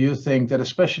do you think that,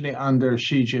 especially under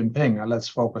Xi Jinping, and let's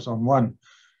focus on one,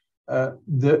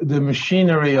 the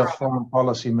machinery of foreign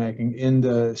policy making in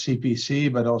the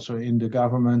CPC, but also in the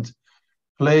government,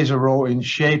 plays a role in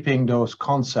shaping those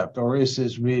concepts, or is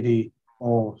this really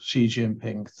all Xi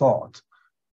Jinping thought?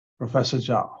 Professor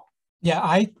Zhao. Yeah,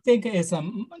 I think it's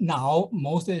now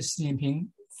most of Xi Jinping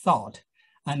thought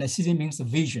and Xi Jinping's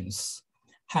visions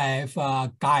have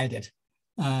guided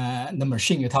the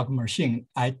machine. You talk machine.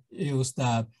 I use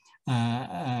the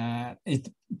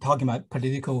talking about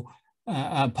political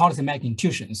policy making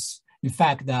institutions. In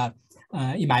fact,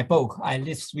 in my book, I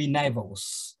list 3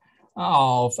 levels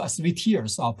of 3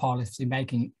 tiers of policy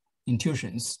making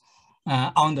institutions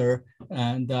under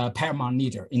the paramount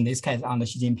leader. In this case, under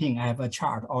Xi Jinping, I have a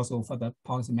chart also for the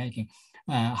policy making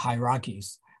hierarchy.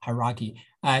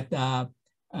 At the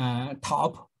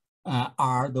top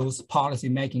are those policy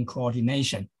making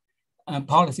coordination and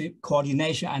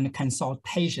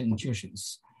consultation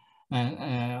institutions,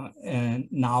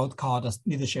 now called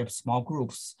leadership small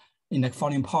groups. In the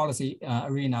foreign policy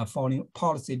arena, foreign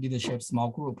policy leadership small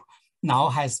group now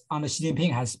has, under Xi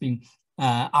Jinping, has been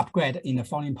upgraded in the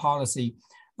foreign policy,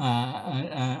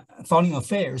 foreign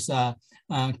affairs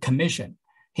commission.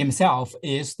 Himself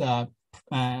is the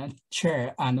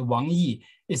chair, and Wang Yi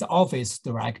is office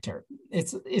director.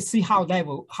 It's see how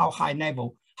high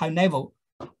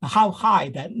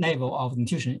that level of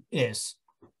institution is.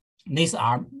 These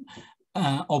are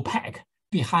opaque,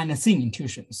 behind the scene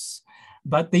institutions,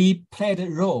 but they played a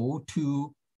role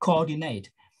to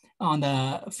coordinate on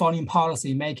the foreign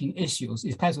policy making issues,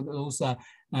 especially those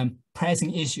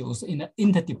pressing issues in an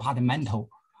interdepartmental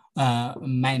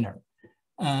manner.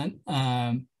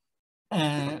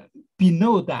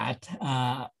 Below that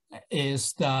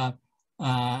is the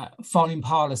foreign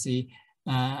policy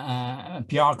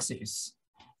bureaucracies.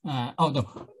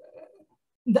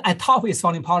 At top is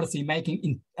foreign policy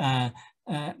making,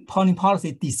 foreign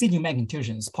policy decision making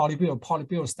institutions,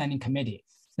 Politburo Standing Committee.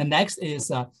 The next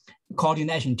is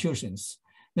coordination institutions.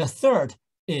 The third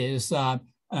is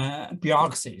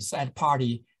bureaucracies at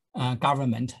party,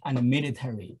 government, and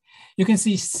military. You can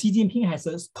see Xi Jinping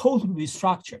has totally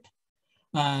restructured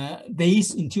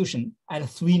these institutions at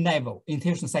 3 levels,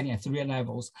 institution setting at 3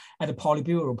 levels. At the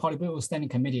Politburo Standing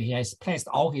Committee, he has placed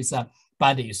all his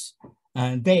bodies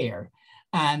there.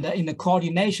 And in the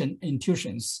coordination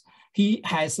institutions, he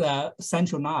has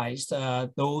centralized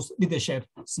those leadership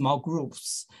small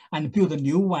groups and built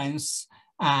new ones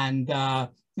and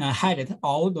headed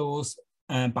all those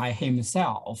by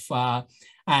himself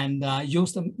and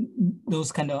used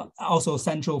those kind of also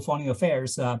central foreign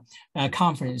affairs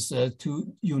conference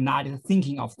to unite the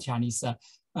thinking of Chinese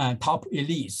top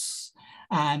elites.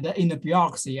 And in the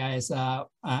bureaucracy, as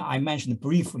I mentioned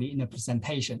briefly in the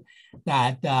presentation,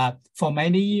 that for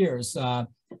many years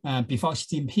before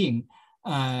Xi Jinping,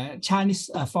 Chinese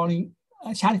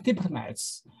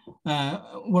diplomats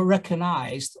were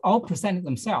recognized or presented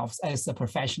themselves as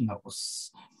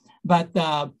professionals. But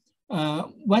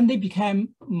when they became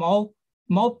more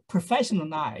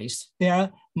professionalized, they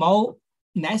are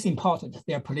less important,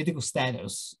 their political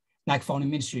status, like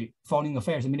foreign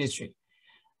affairs ministry.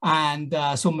 And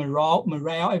so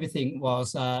morale, everything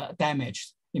was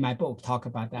damaged. In my book, talk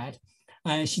about that.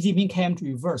 Xi Jinping came to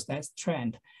reverse that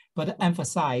trend, but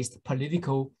emphasized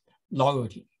political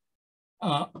loyalty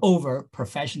over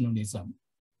professionalism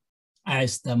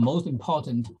as the most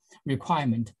important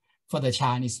requirement for the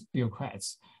Chinese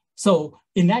bureaucrats. So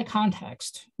in that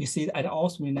context, you see at all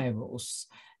three levels,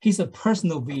 his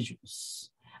personal visions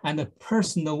and the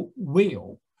personal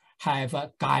will have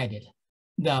guided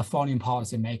the foreign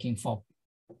policy making for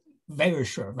very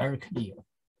sure, very clear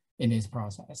in this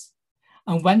process.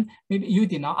 And when maybe you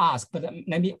did not ask, but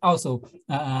let me also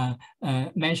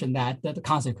mention that the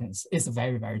consequence is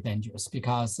very, very dangerous,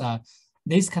 because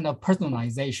this kind of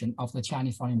personalization of the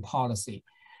Chinese foreign policy,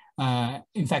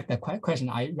 in fact, the question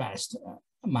I raised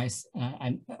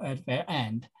at the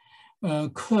end,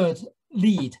 could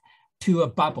lead to a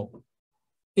bubble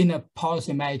in a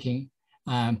policy-making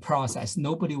process.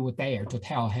 Nobody would dare to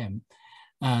tell him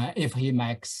if he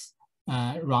makes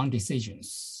wrong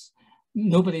decisions.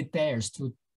 Nobody dares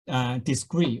to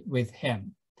disagree with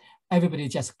him. Everybody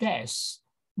just guess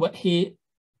what he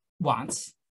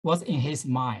wants, what's in his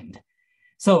mind.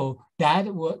 So that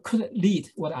could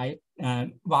lead what I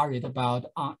worried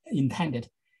about unintended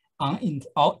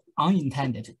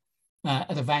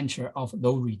adventure of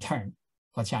low return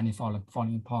for Chinese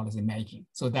foreign policy making.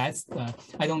 So that's,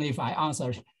 I don't know if I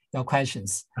answered your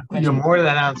questions. You more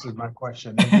than answered my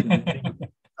question.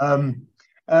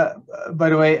 By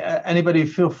the way, anybody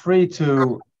feel free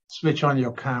to switch on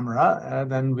your camera.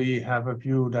 Then we have a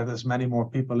view that there's many more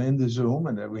people in the Zoom,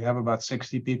 and we have about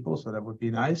 60 people, so that would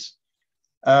be nice.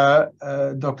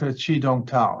 Dr. Chi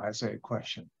Dong-Tao has a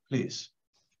question, please.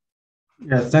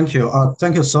 Yeah, thank you.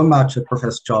 Thank you so much,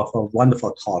 Professor Zhao, for a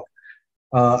wonderful talk.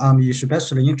 I'm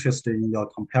especially interested in your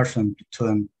comparison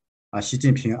between Xi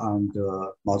Jinping and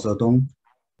Mao Zedong,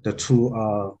 the two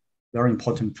very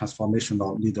important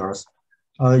transformational leaders.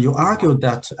 You argue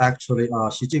that actually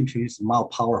Xi Jinping is more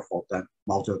powerful than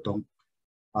Mao Zedong.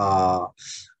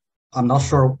 I'm not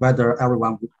sure whether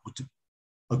everyone would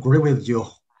agree with you.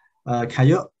 Can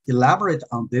you elaborate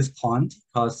on this point?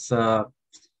 Because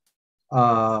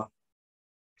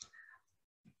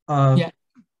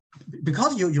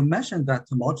because you mentioned that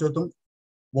Mao Zedong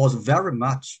was very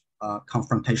much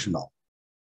confrontational.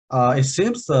 It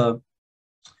seems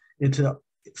it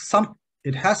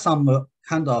has some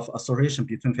kind of association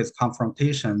between his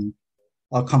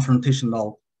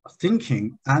confrontational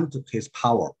thinking and his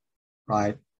power,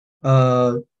 right?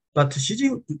 But do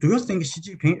you think Xi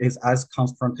Jinping is as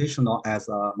confrontational as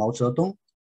Mao Zedong,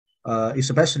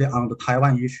 especially on the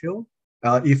Taiwan issue?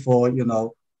 Do you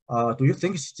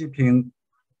think Xi Jinping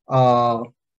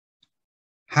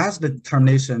has the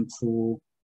determination to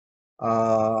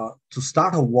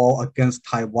start a war against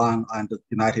Taiwan and the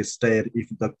United States if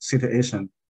the situation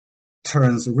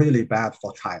turns really bad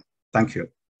for China? Thank you.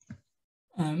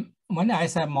 When I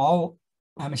say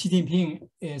Xi Jinping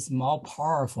is more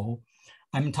powerful,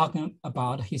 I'm talking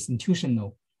about his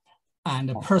institutional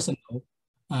and personal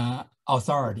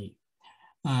authority.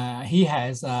 He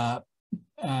has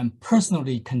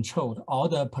personally controlled all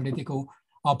the political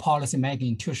or policy-making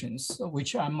institutions,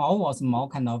 which Mao was more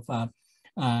kind of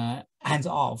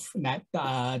hands-off, that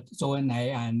Zhou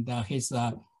Enlai and his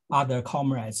other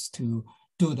comrades to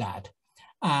do that.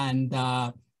 And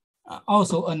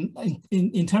also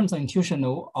in terms of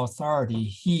institutional authority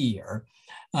here,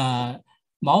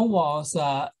 Mao was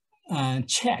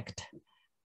checked,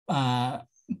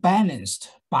 balanced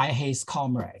by his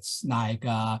comrades like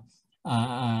Liu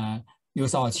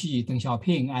Shaoqi, Deng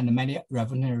Xiaoping, and many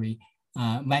revolutionary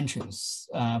veterans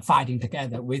fighting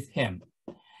together with him.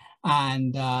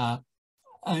 And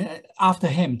after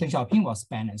him, Deng Xiaoping was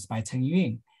balanced by Chen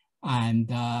Yun, and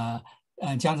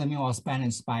Jiang Zemin was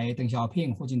balanced by Deng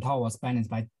Xiaoping, Hu Jintao was balanced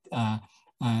by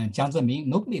Jiang Zemin.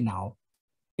 Nobody now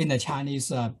in the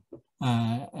Chinese,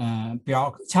 among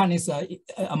Chinese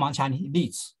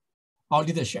elites or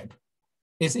leadership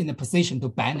is in a position to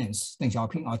balance Deng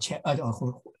Xiaoping or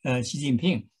Xi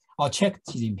Jinping or check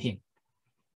Xi Jinping.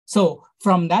 So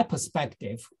from that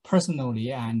perspective,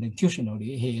 personally and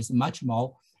institutionally, he is much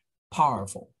more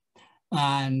powerful.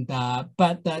 And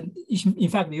but in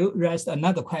fact, you raised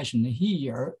another question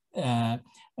here: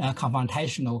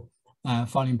 confrontational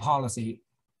foreign policy.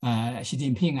 Xi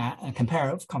Jinping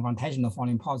compare confrontational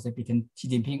foreign policy between Xi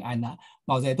Jinping and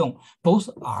Mao Zedong. Both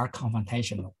are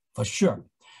confrontational for sure,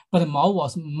 but Mao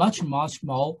was much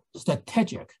more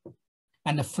strategic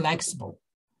and flexible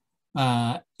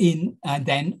than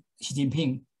Xi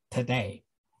Jinping today.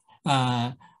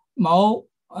 Mao,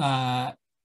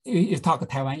 you talk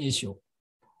Taiwan issue.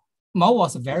 Mao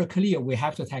was very clear he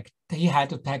had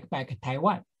to take back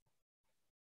Taiwan,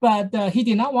 but he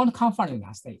did not want to confront the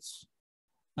United States.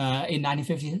 In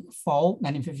 1954,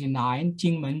 1959,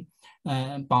 Jingmen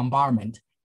bombardment,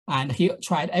 and he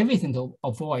tried everything to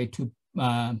avoid to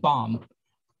bomb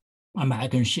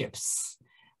American ships.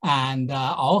 And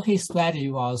all his strategy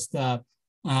was to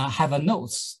have a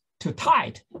nose to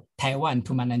tie Taiwan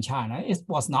to mainland China. It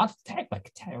was not to take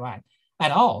back Taiwan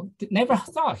at all. Never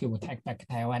thought he would take back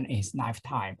Taiwan in his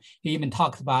lifetime. He even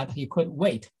talked about he could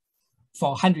wait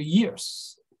for 100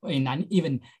 years,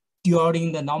 even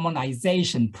during the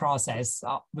normalization process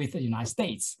with the United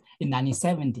States in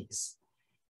 1970s.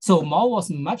 So Mao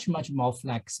was much, much more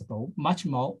flexible, much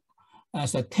more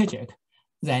strategic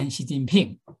than Xi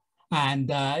Jinping. And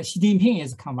Xi Jinping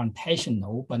is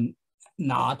confrontational, but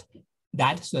not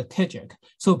that strategic.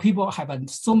 So people have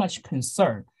so much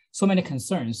concern, so many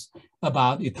concerns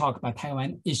about, you talk about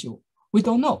Taiwan issue. We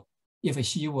don't know if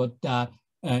Xi would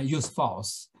use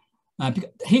force.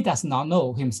 Because he does not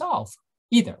know himself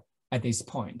either at this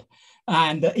point.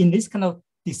 And in this kind of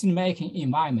decision-making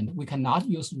environment, we cannot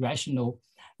use rational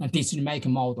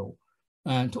decision-making model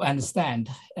to understand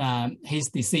his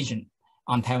decision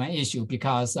on Taiwan issue,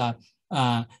 because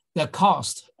the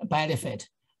cost-benefit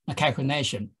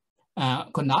calculation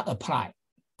could not apply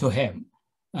to him.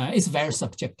 It's very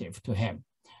subjective to him.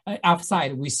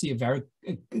 Outside, we see very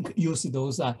use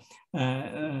those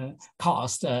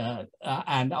cost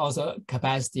and also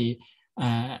capacity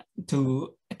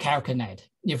to calculate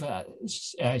if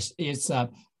it's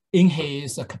in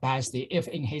his capacity, if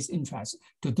in his interest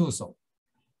to do so.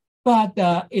 But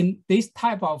in this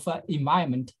type of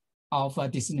environment of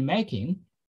decision making,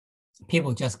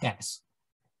 people just guess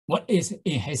what is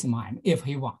in his mind if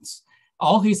he wants.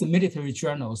 All his military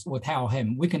journals will tell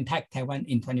him, we can take Taiwan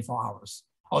in 24 hours,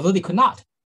 although they could not.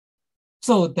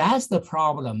 So that's the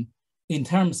problem in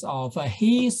terms of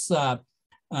his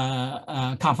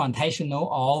confrontational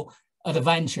or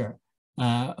adventure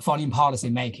foreign policy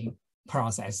making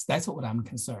process. That's what I'm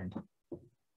concerned.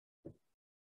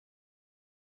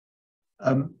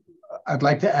 I'd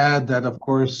like to add that, of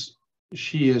course,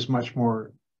 Xi is much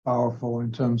more powerful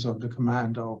in terms of the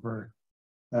command over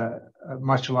a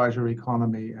much larger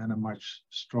economy and a much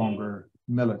stronger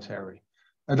military.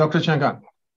 Dr. Chang'an.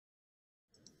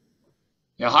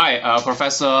 Yeah, hi,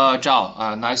 Professor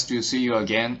Zhao. Nice to see you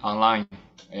again online.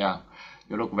 Yeah,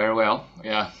 you look very well.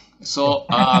 Yeah. So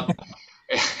about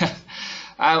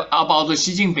the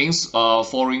Xi Jinping's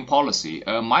foreign policy,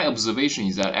 my observation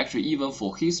is that actually even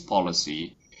for his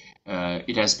policy,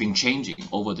 it has been changing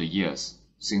over the years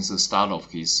since the start of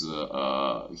his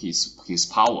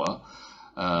power.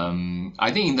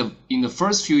 I think in the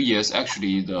first few years,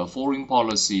 actually, the foreign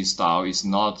policy style is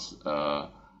not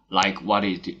like what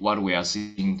we are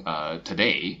seeing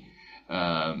today.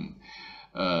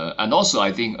 And also,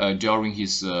 I think during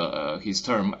his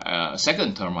term,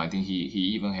 second term, I think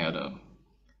he even had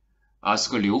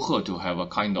asked Liu He to have a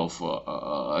kind of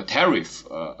tariff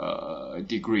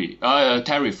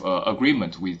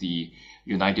agreement with the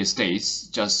United States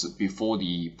just before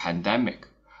the pandemic.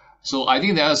 So I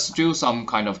think there's still some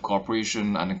kind of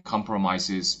cooperation and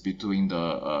compromises between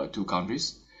the two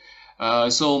countries.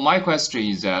 So my question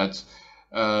is that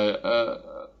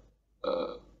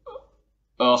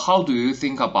how do you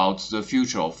think about the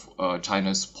future of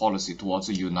China's policy towards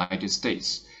the United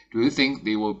States? Do you think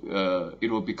it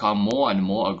will become more and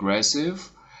more aggressive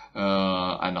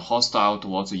and hostile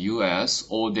towards the US,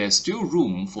 or there's still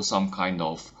room for some kind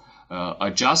of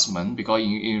adjustment? Because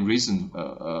in recent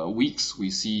weeks, we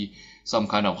see some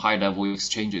kind of high-level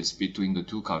exchanges between the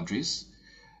two countries.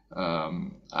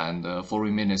 And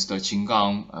Foreign Minister Qin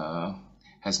Gang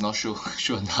has not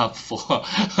shown up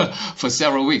for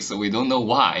several weeks. So we don't know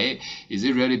why. Is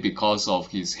it really because of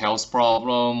his health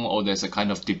problem, or there's a kind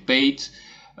of debate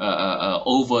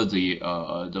over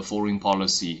the foreign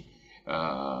policy?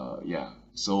 Yeah.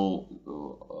 So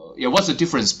yeah, what's the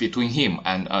difference between him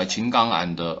and Qin Gang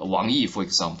and Wang Yi, for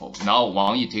example? Now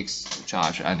Wang Yi takes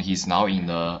charge, and he's now in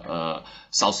the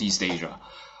Southeast Asia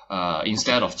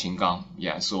instead of Qin Gang.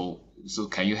 Yeah. So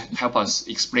can you help us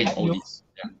explain all this?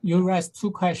 Yeah. You raised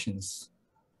two questions.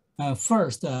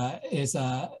 First is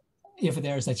if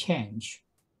there's a change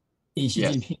in Xi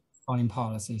Jinping's foreign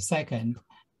policy. Second,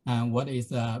 what is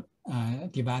the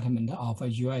development of a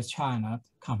US-China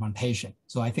confrontation?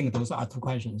 So I think those are two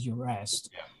questions you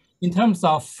raised. Yeah. In terms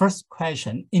of first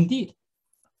question, indeed,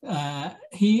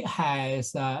 he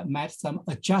has made some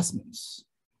adjustments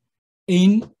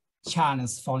in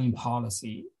China's foreign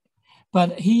policy,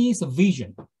 but his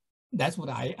vision, that's what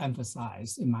I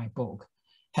emphasize in my book,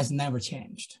 has never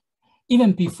changed.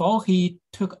 Even before he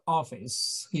took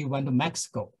office, he went to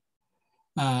Mexico,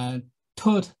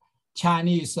 told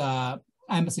Chinese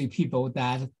embassy people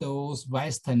that those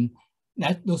Westerners,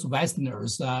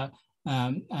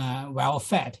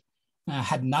 well-fed,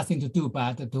 had nothing to do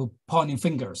but to pointing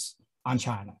fingers on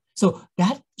China. So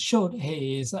that showed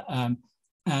his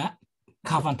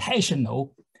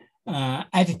confrontational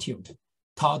attitude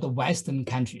toward the Western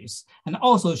countries, and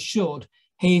also showed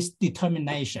his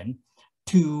determination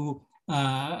to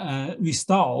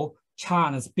restore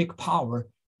China's big power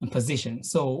position.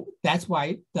 So that's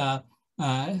why the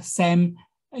same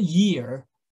year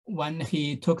when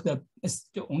he took the,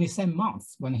 only same month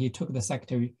when he took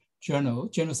the general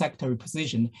secretary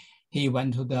position, he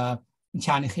went to the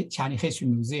Chinese History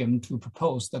Museum to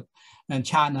propose the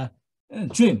China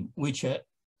dream, which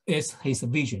is his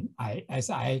vision. As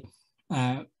I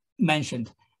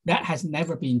mentioned, that has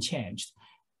never been changed.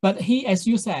 But he, as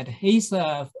you said, his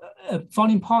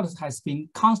foreign policy has been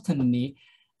constantly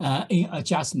in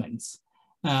adjustments.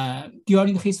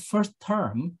 During his first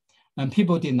term, other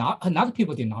people did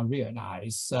not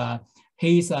realize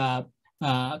his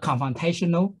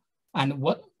confrontational and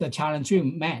what the China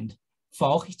dream meant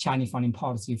for Chinese foreign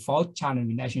policy, for China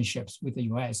relationships with the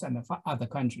US and other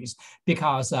countries,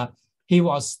 because he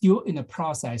was still in the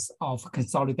process of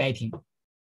consolidating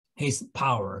his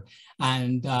power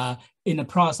and in the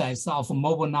process of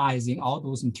mobilizing all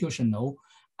those institutional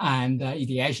and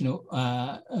ideational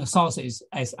sources,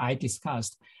 as I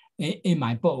discussed in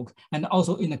my book, and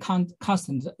also in the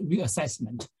constant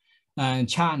reassessment,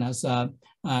 China's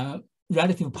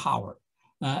relative power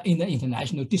in the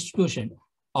international distribution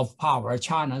of power,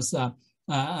 China's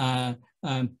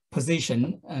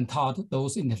position toward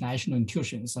those international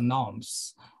institutions,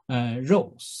 norms,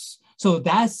 roles. So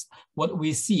that's what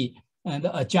we see,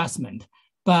 the adjustment.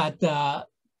 But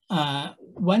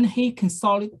once he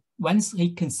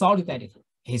consolidated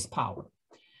his power,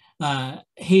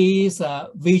 his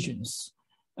visions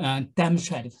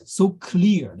demonstrated so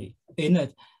clearly in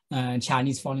the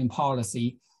Chinese foreign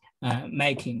policy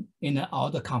making in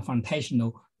all the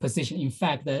confrontational position. In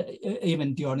fact,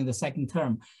 even during the second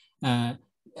term,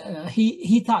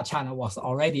 he thought China was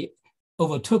already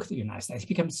overtook the United States. He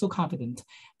became so confident.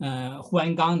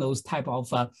 Huan Gang's type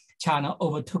of China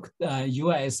overtook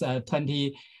US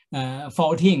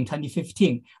 2014,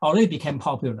 2015, already became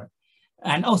popular,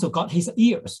 and also got his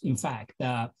ears, in fact.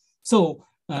 So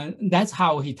that's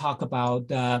how he talked about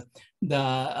the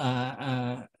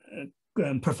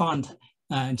profound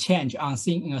change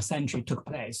unseen in a century took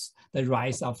place, the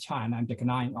rise of China and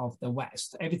decline of the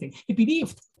West, everything. He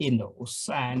believed in those,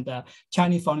 and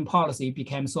Chinese foreign policy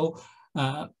became so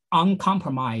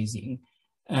uncompromising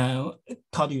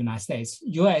toward the United States.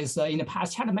 US, in the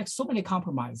past, China makes so many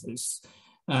compromises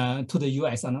to the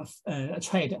US on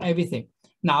trade, everything.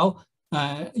 Now,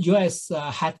 US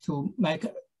had to make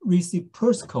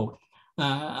reciprocal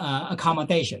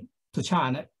accommodation to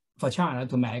China, for China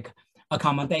to make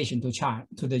accommodation to China,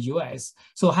 to the US.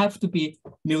 So have to be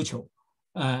mutual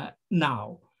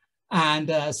now.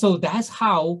 And so that's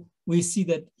how we see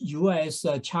that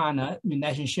US-China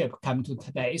relationship come to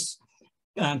today's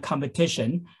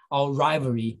competition or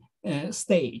rivalry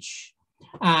stage.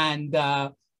 And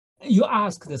you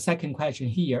ask the second question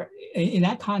here, in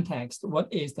that context,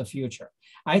 what is the future?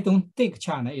 I don't think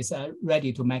China is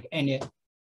ready to make any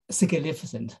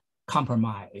significant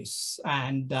compromise.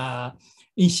 And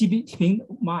in Xi Jinping's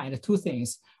mind, two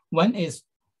things. One is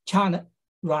China's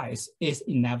rise is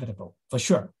inevitable, for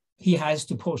sure. He has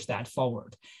to push that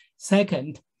forward.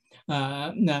 Second,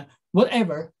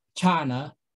 whatever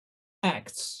China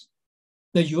acts,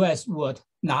 the US would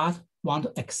not want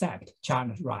to accept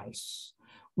China's rise.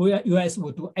 US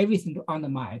would do everything to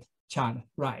undermine China's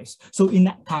rise. So in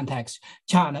that context,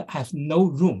 China has no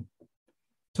room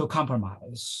to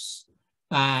compromise,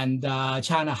 and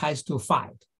China has to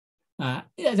fight.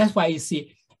 That's why you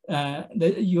see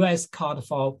the US called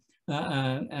for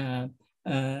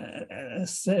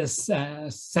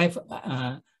safe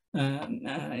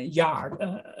yard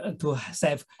to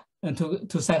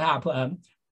set up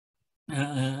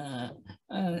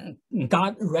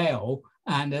guardrail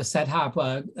and set up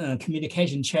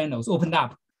communication channels, opened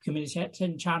up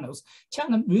communication channels.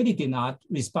 China really did not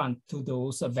respond to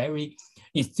those very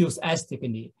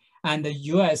enthusiastically. And the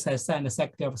US has sent the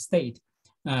Secretary of State,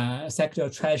 Secretary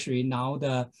of Treasury, now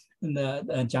the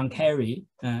John Kerry,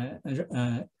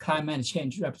 climate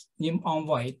change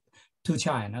envoy to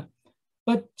China.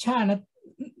 But China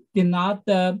did not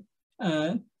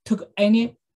took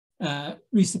any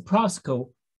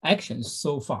reciprocal actions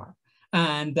so far.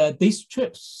 And these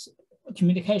trips,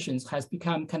 communications has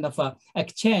become kind of an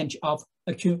exchange of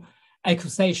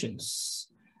accusations,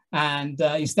 and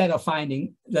instead of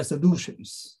finding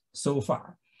resolutions so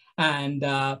far. And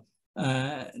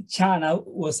China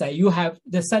will say, you have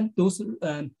to send those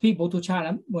people to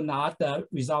China will not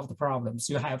resolve the problems.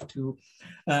 You have to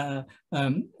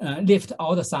lift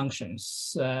all the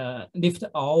sanctions, lift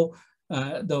all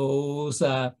those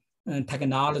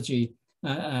technology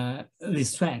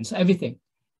restraints, everything.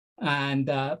 And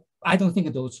I don't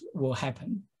think those will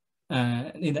happen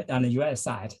on the US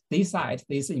side. This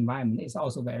environment is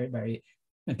also very, very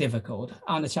difficult.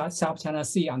 On the South China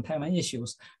Sea, on Taiwan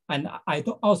issues, and I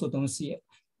also don't see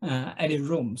any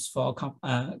rooms for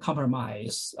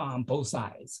compromise on both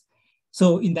sides.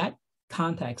 So in that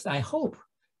context, I hope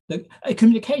the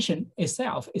communication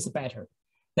itself is better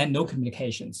than no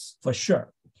communications, for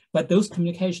sure. But those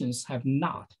communications have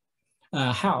not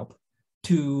helped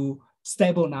to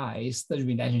stabilize the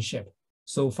relationship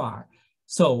so far.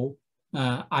 So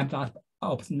I'm not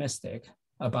optimistic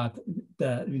about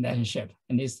the relationship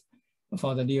and this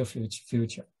for the near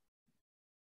future.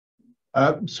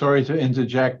 Sorry to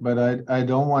interject, but I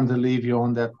don't want to leave you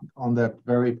on that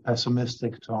very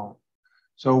pessimistic tone.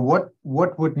 So what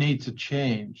would need to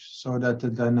change so that the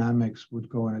dynamics would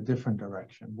go in a different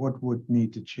direction? What would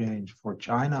need to change for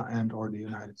China and or the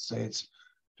United States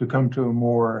to come to a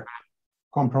more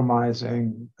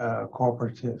compromising,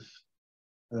 cooperative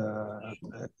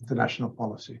international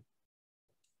policy?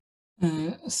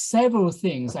 Several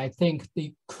things I think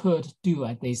they could do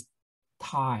at this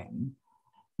time.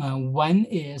 One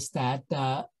is that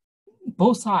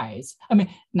both sides, I mean,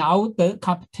 now the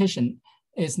competition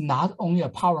is not only a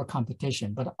power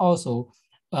competition, but also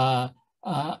a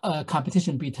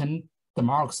competition between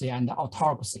democracy and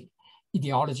autocracy,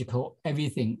 ideological,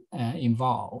 everything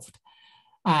involved.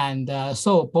 And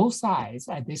so both sides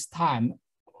at this time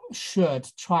should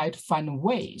try to find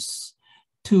ways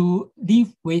to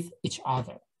live with each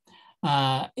other.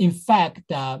 In fact,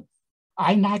 I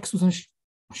like Susan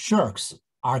Shirk's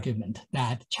argument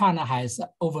that China has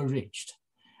overreached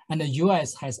and the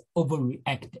US has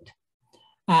overreacted.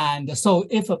 And so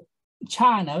if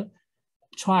China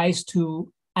tries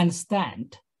to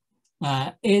understand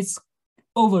its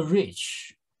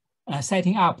overreach,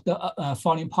 setting up the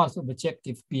foreign policy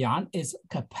objective beyond its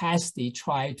capacity,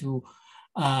 try to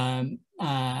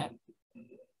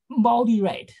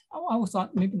moderate, I was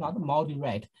not, maybe not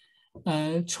moderate,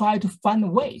 try to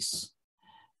find ways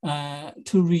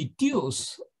to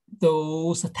reduce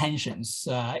those tensions,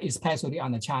 especially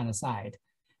on the China side.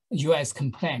 US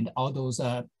complained all those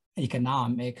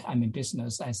economic,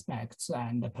 business aspects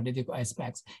and the political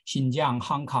aspects, Xinjiang,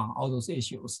 Hong Kong, all those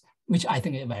issues, which I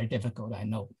think is very difficult, I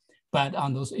know. But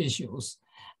on those issues,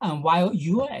 and while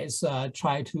US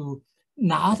try to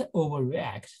not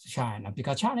overreact to China,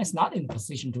 because China is not in a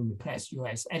position to replace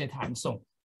US anytime soon.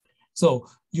 So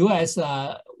US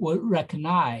will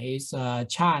recognize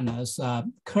China's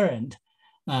current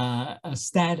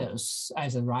status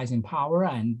as a rising power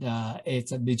and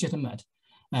its legitimate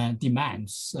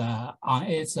demands on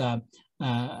its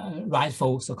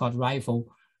rightful, so-called rightful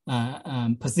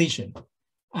position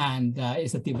and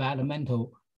its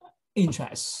developmental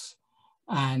interests,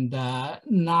 and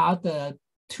not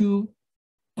to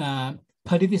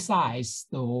politicize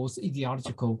those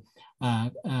ideological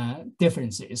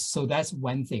differences. So that's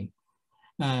one thing.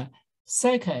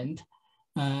 Second,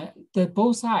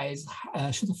 both sides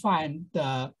should find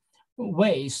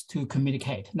ways to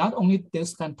communicate, not only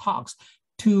those kind of talks,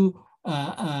 to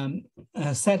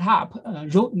set up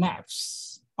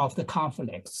roadmaps of the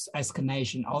conflicts,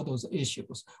 escalation, all those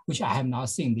issues, which I have not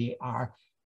seen they are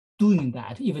doing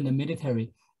that. Even the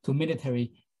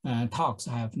military talks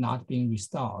have not been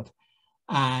restored.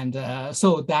 And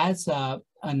so that's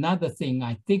another thing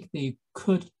I think they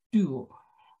could do.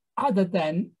 Other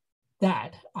than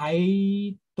that,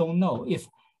 I don't know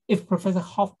if Professor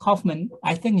Hofman,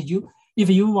 I think if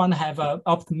you want to have an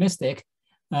optimistic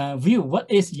view, what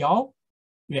is your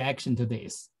reaction to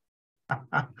this?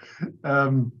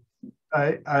 I'm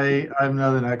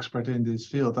not an expert in this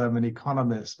field. I'm an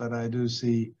economist, but I do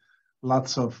see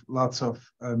lots of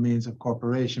means of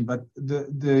cooperation. But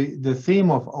the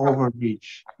theme of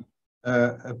overreach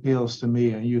appeals to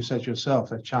me, and you said yourself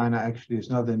that China actually is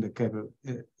not in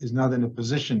a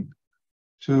position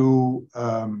to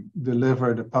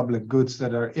deliver the public goods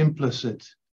that are implicit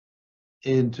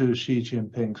into Xi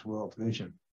Jinping's world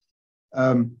vision.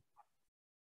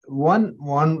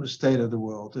 One state of the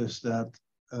world is that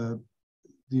the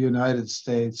United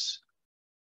States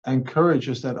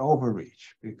encourages that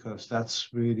overreach, because that's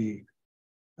really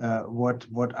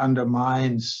what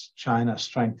undermines China's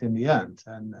strength in the end,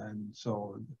 and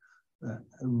so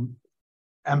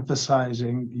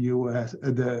emphasizing US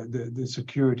the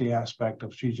security aspect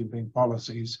of Xi Jinping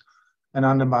policies and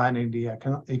undermining the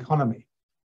economy,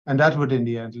 and that would in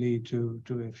the end lead to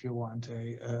if you want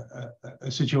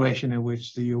a situation in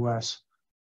which the US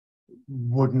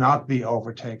would not be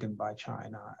overtaken by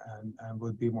China and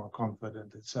would be more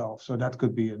confident itself. So that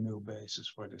could be a new basis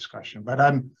for discussion. But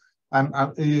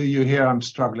you hear I'm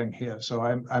struggling here, so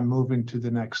I'm moving to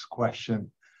the next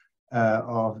question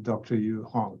of Dr. Yu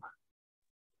Hong.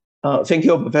 Thank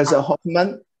you, Professor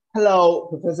Hofman. Hello,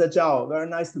 Professor Zhao. Very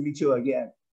nice to meet you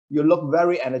again. You look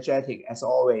very energetic as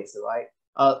always, right?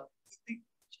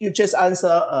 You just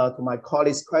answered to my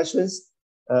colleagues' questions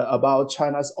about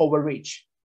China's overreach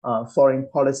foreign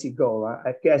policy goal. Right?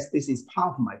 I guess this is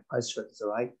part of my questions,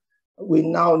 right? We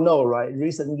now know, right?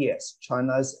 Recent years,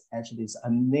 China's actually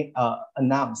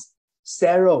announced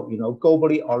several,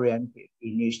 globally oriented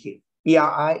initiatives.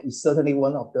 BRI is certainly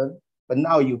one of them, but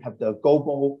now you have the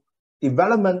Global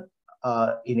Development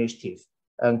Initiative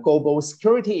and Global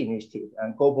Security Initiative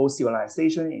and Global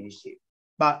Civilization Initiative.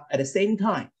 But at the same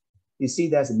time, you see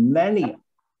there's many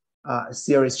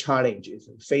serious challenges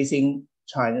facing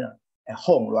China at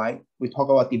home, right? We talk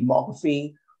about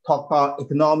demography, talk about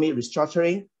economic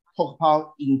restructuring, talk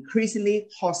about increasingly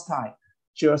hostile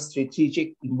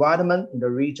geostrategic environment in the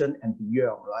region and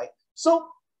beyond, right? So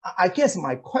I guess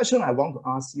my question I want to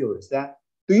ask you is that,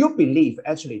 do you believe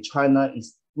actually China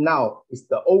is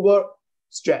the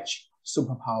overstretched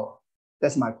superpower?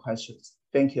 That's my question.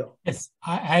 Thank you. Yes,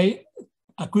 I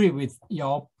agree with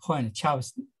your point.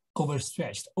 China's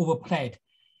overstretched, overplayed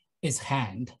its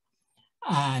hand,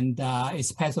 and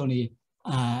especially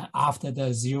after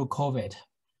the zero COVID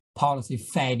policy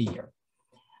failure.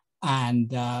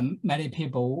 And many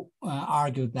people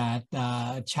argue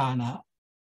that China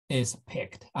is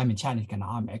picked. I mean, China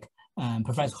economic.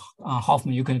 Professor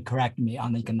Hofman, you can correct me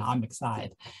on the economic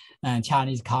side.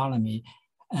 Chinese economy,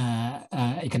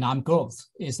 economic growth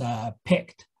is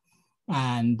picked.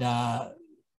 And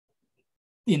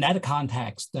in that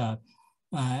context,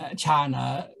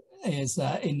 China is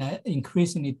in an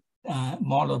increasingly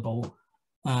vulnerable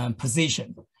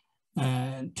position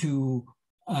to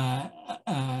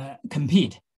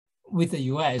compete with the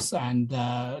US and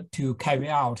to carry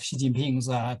out Xi Jinping's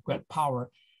great power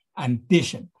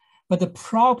ambition. But the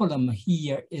problem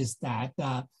here is that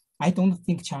I don't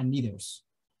think Chinese leaders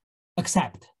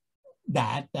accept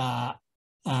that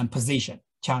position.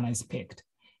 China is picked,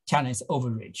 China is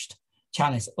overreached,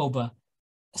 China is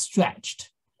overstretched,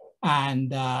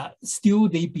 and still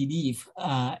they believe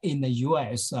in the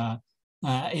US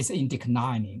is in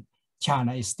declining.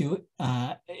 China is still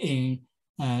in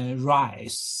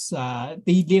rise.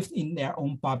 They live in their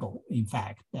own bubble, in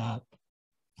fact.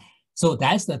 So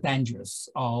that's the dangers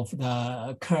of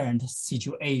the current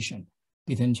situation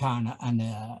between China and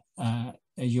the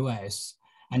US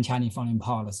and Chinese foreign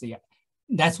policy.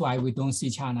 That's why we don't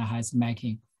see China as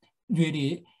making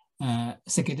really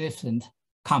significant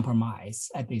compromise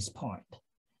at this point.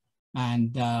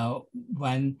 And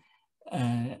when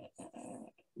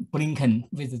Blinken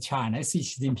visit China, Xi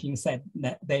Jinping said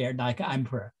that they are like an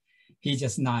emperor. He's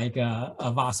just like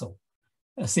a vassal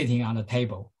sitting on the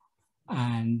table.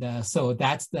 And so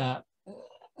that's the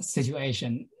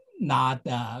situation, not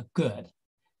good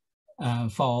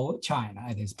for China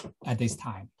at this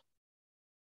time.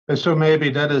 So maybe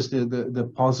that is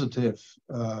the positive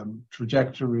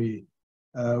trajectory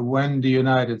when the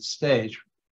United States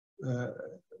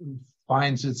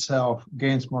finds itself,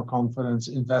 gains more confidence,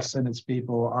 invests in its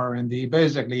people, R&D,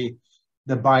 basically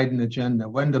the Biden agenda.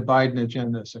 When the Biden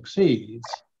agenda succeeds,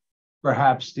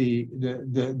 perhaps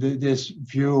this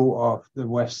view of the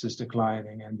West is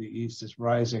declining and the East is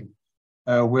rising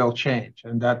will change,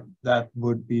 and that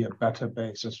would be a better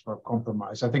basis for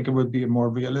compromise. I think it would be a more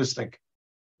realistic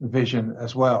vision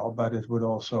as well, but it would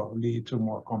also lead to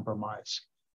more compromise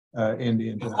in the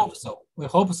international. We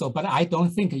hope so, but I don't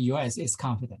think the US is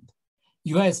confident.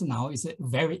 US now is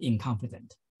very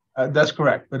incompetent. That's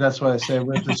correct, but that's why I say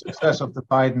with the success of the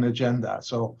Biden agenda.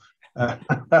 So, I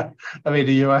mean,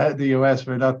 the US,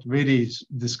 we're not really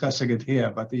discussing it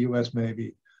here, but the US may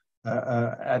be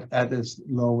at its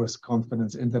lowest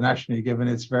confidence internationally, given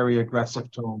its very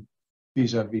aggressive tone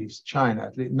vis-a-vis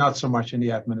China, not so much in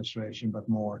the administration, but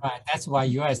more. Right. That's why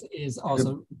US is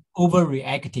also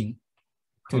overreacting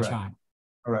to Correct. China.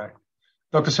 Correct.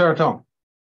 Dr. Saraton.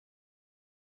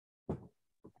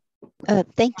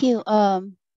 Thank you.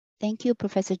 Thank you,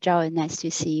 Professor Zhao. Nice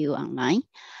to see you online.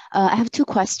 I have two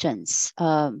questions.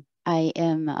 I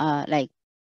am like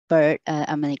Bert,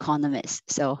 I'm an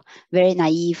economist, so very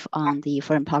naive on the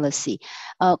foreign policy.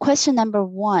 Question number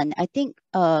one, I think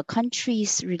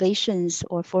countries' relations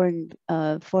or foreign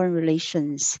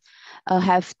relations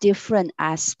have different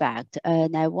aspects.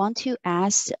 And I want to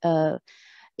ask,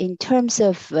 in terms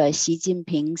of Xi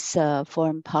Jinping's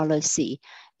foreign policy,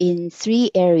 in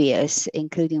 3 areas,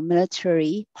 including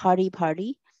military,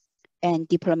 party, and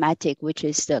diplomatic, which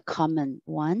is the common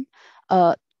one.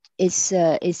 Is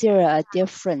there a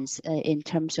difference in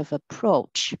terms of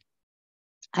approach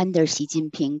under Xi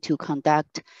Jinping to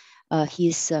conduct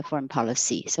his foreign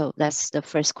policy? So that's the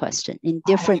first question. In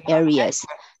different areas,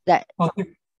 that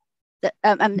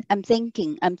I'm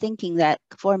thinking that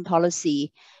foreign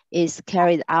policy is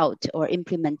carried out or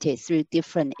implemented through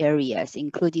different areas,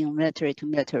 including military to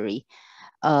military,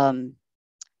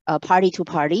 party to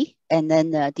party, and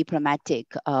then diplomatic,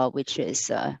 which is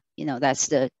that's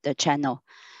the channel.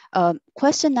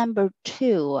 Question number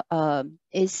 2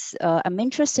 is I'm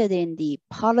interested in the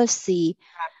policy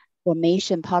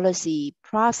formation, policy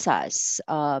process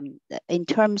in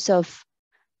terms of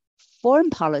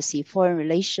foreign policy, foreign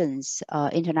relations,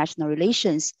 international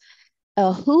relations.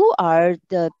 Who are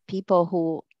the people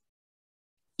who,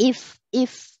 if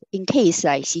in case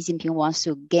like Xi Jinping wants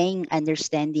to gain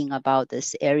understanding about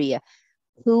this area,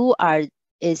 who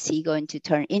is he going to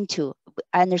turn into?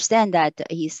 I understand that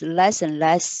he's less and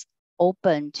less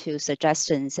open to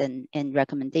suggestions and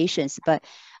recommendations, but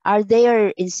are there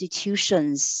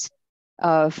institutions,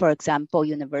 for example,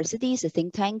 universities,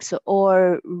 think tanks,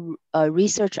 or a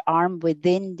research arm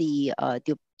within the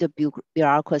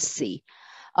bureaucracy?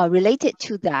 Related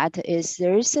to that is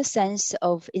there is a sense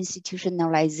of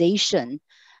institutionalization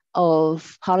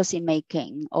of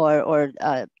policymaking or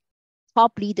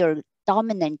top leader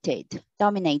dominated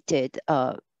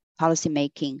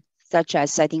policymaking, such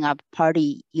as setting up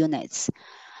party units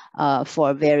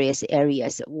for various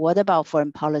areas. What about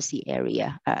foreign policy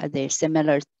area? Are there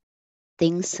similar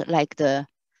things like the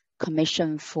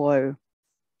Commission for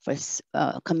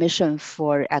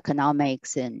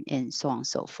Economics and so on and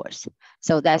so forth?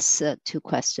 So that's 2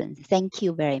 questions. Thank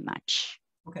you very much.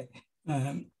 Okay.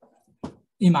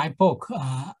 In my book,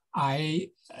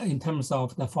 in terms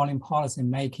of the foreign policy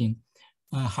making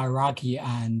hierarchy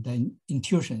and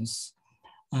intuitions,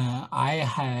 I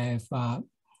have,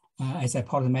 as a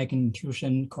policy making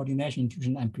intuition, coordination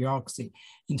intuition, and bureaucracy.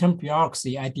 In terms of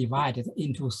bureaucracy, I divided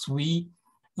into 3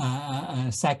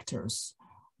 sectors.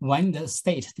 One, the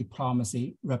state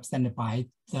diplomacy represented by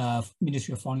the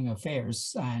Ministry of Foreign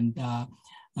Affairs and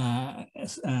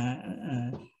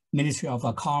Ministry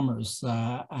of Commerce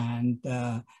and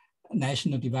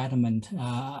National Development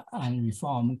and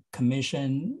Reform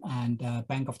Commission and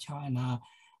Bank of China,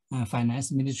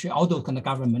 Finance Ministry, all those kind of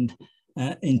government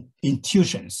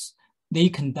institutions. They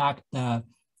conduct the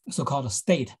so-called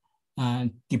state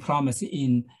diplomacy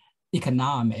in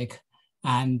economic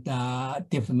and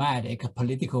diplomatic,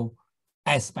 political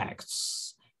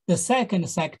aspects. The second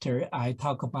sector I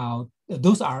talk about,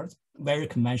 those are very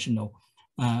conventional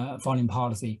foreign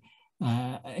policy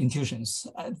institutions.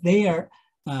 Their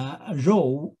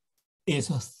role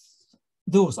is,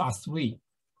 those are 3.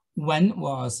 One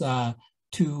was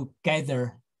to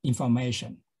gather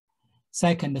information.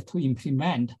 Second, to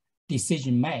implement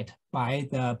decision made by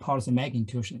the policy-making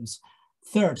institutions.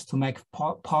 Third, to make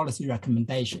policy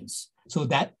recommendations. So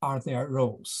that are their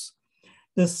roles.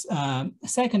 This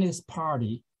second is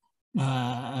party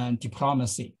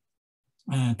diplomacy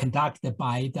conducted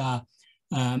by the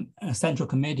Central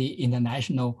Committee in the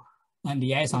National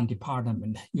Liaison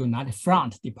Department, United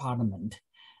Front Department,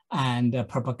 and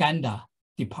Propaganda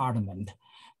Department.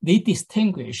 They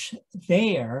distinguish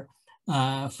their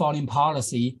foreign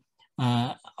policy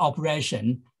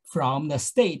operation from the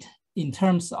state in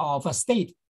terms of a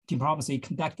state diplomacy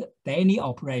conduct daily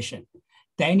operation,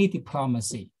 daily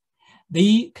diplomacy.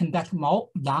 They conduct more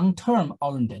long-term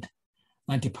oriented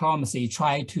diplomacy,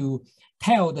 try to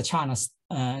tell the China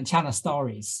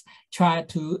stories, try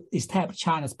to establish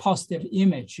China's positive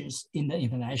images in the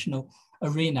international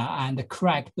arena and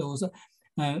correct those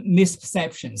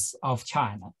misperceptions of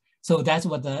China. So that's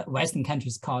what the Western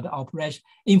countries call the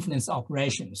influence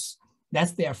operations.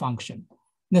 That's their function.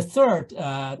 The third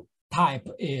type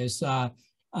is,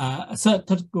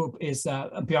 third group is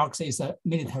bureaucracy, is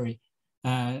military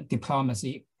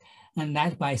diplomacy, and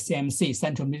led by CMC,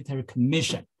 Central Military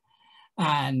Commission.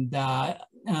 And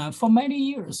for many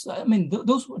years, I mean,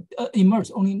 those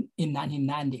emerged only in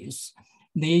 1990s.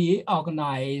 They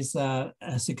organize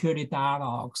security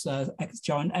dialogues,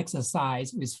 joint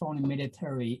exercise with foreign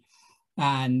military,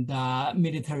 and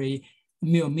military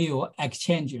meal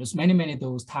exchanges, many of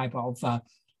those type of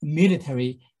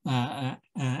military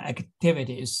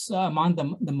activities. Among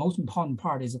them, the most important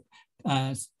part is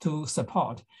to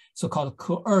support so-called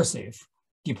coercive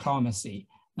diplomacy,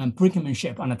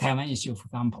 brinkmanship on the Taiwan issue, for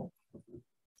example.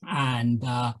 And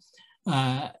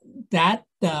that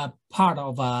part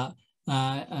of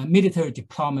military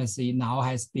diplomacy now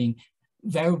has been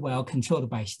very well controlled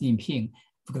by Xi Jinping.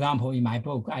 For example, in my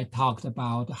book, I talked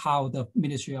about how the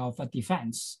Ministry of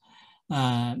Defense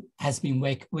has been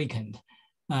weakened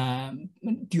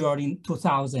during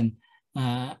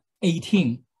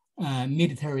 2018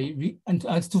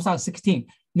 2016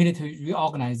 military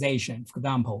reorganization. For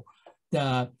example,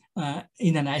 the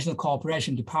International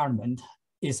Cooperation Department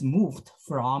is moved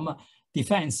from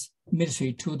Defense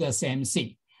Ministry to the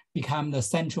CMC, become the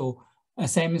central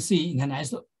CMC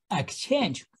International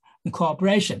Exchange and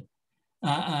Cooperation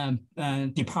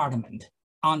Department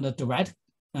under direct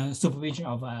supervision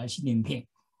of Xi Jinping.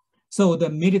 So the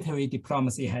military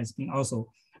diplomacy has been also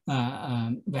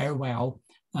very well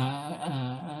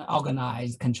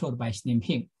organized, controlled by Xi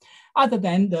Jinping. Other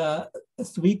than the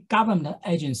 3 government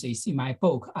agencies in my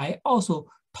book, I also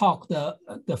talk the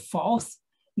 4th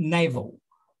level,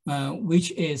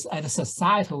 which is at a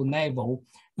societal level,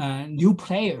 new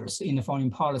players in the foreign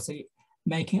policy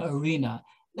making arena.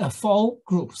 The 4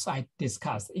 groups I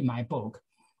discussed in my book.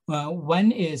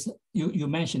 One is, you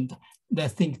mentioned the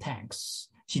think tanks.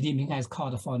 Xi Jinping has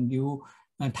called for a new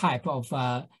type of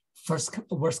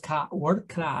world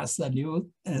class, new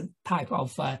type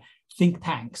of think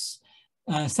tanks.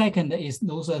 Second is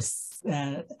those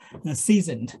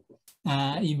seasoned,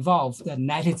 involved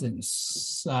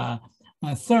netizens.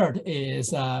 Third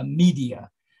is media.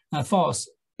 Fourth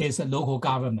is local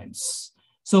governments.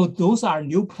 So those are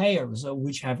new players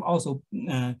which have also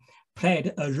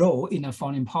played a role in a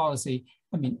foreign policy.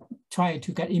 I mean, try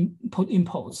to get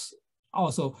inputs,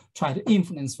 also try to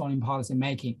influence foreign policy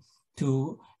making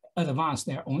to advance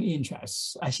their own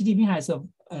interests. Xi Jinping has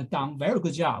done a very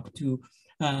good job to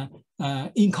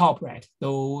incorporate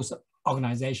those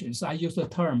organizations. I use the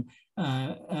term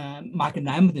Mark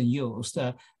Lambden used.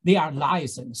 They are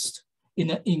licensed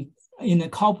in a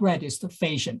corporatist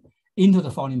fashion into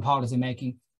the foreign policy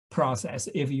making process,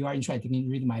 if you are interested in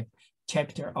reading my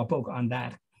chapter or book on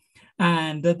that.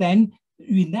 And then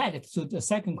related to the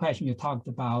second question you talked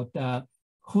about,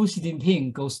 who Xi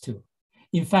Jinping goes to.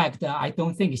 In fact, I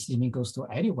don't think Xi Jinping goes to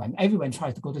anyone. Everyone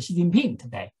tries to go to Xi Jinping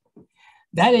today.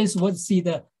 That is what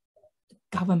the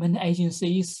government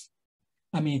agencies,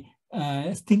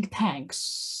 think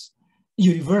tanks,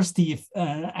 university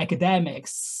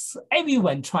academics,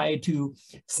 everyone try to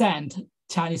send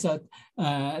Chinese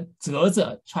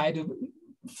try to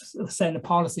send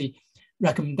policy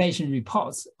recommendation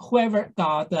reports. Whoever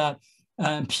got the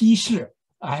P-shi,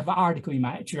 I have an article in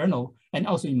my journal and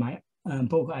also in my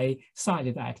book, I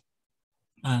cited that,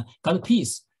 got a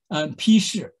piece,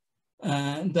 P-shi,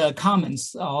 the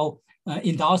comments or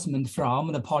endorsement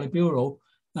from the Politburo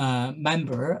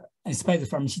member, especially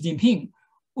from Xi Jinping,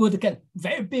 would get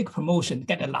very big promotion,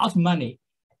 get a lot of money.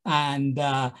 And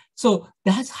so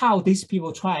that's how these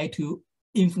people try to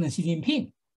influence Xi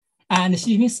Jinping. And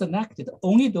Xi Jinping selected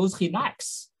only those he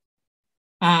likes.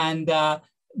 And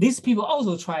these people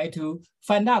also try to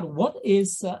find out what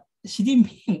is Xi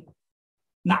Jinping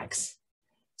likes.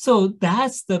 So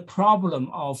that's the problem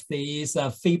of these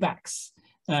feedbacks,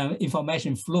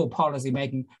 information flow policy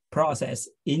making process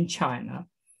in China.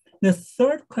 The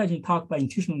third question talked about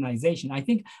institutionalization. I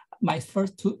think my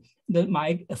first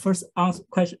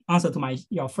answer to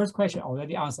your first question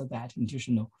already answered that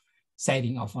institutional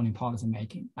setting of foreign policy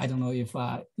making. I don't know if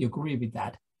you agree with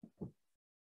that.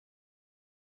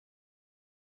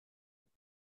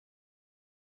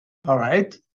 All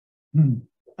right.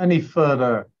 Any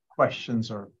further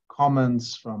questions or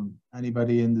comments from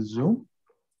anybody in the Zoom?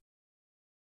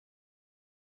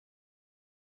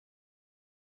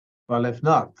 Well, if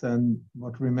not, then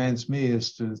what remains me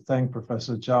is to thank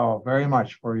Professor Zhao very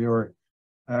much for your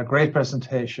great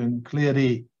presentation.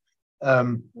 Clearly,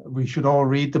 we should all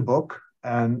read the book.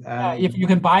 And if you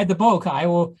can buy the book, I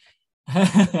will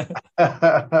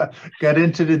get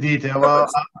into the detail. Well,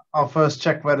 I'll first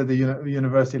check whether the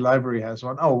university library has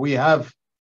one. Oh, we have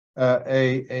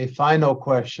a final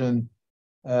question,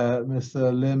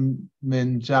 Mr. Lim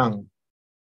Min Zhang,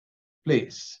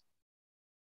 please.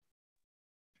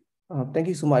 Thank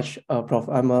you so much, Prof.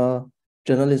 I'm a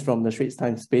journalist from the Straits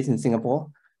Times based in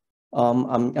Singapore.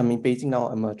 I'm in Beijing now.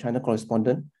 I'm a China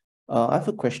correspondent. I have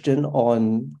a question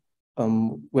on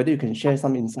whether you can share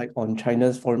some insight on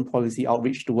China's foreign policy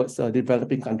outreach towards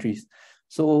developing countries.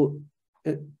 So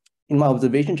in my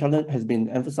observation, China has been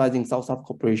emphasizing South-South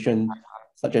cooperation,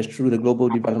 such as through the Global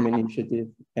Development Initiative.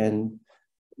 And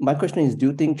my question is, do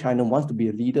you think China wants to be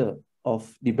a leader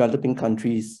of developing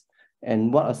countries?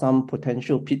 And what are some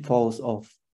potential pitfalls of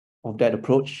that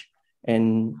approach?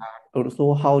 And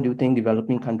also, how do you think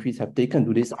developing countries have taken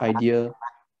to this idea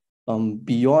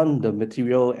beyond the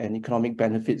material and economic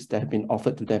benefits that have been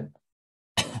offered to them?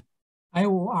 I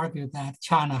will argue that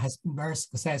China has been very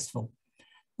successful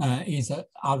in its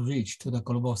outreach to the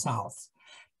global south,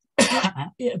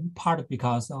 part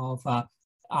because of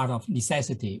out of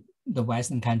necessity, the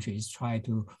Western countries try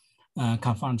to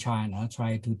confront China,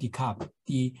 try to decouple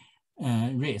the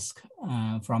risk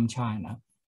from China,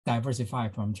 diversify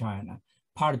from China,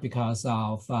 part because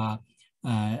of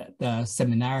the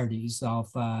similarities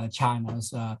of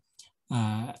China's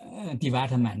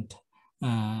development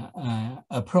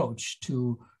approach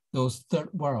to those third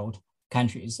world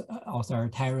countries,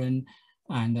 authoritarian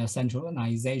and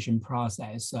centralization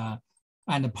process,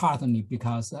 and partly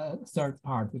because third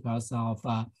part because of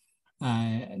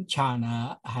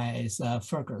China has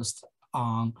focused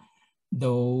on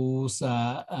those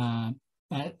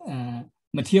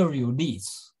material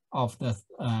needs of the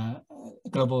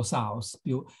global south.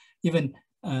 Even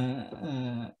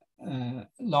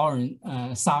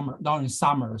Lawrence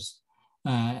Summers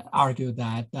argued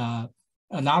that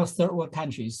a lot of third world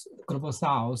countries, global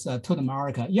south, told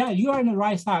America, yeah, you are on the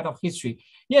right side of history.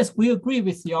 Yes, we agree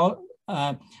with your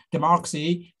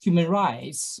democracy, human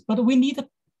rights, but we need a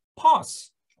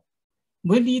pause.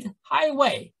 We need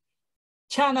highway.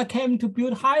 China came to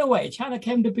build highway. China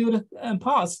came to build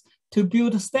ports, to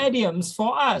build stadiums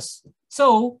for us.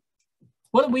 So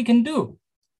what we can do?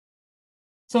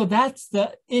 So that's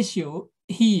the issue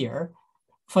here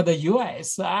for the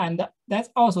US. And that's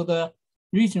also the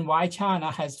reason why China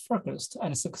has focused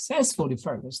and successfully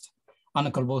focused on the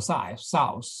global south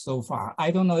so far.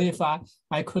 I don't know if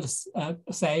I could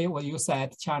say what you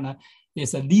said, China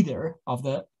is a leader of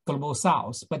the global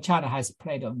south, but China has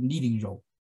played a leading role.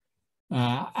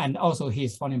 And also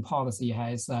his foreign policy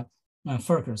has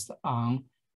focused on,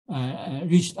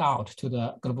 reached out to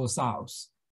the global south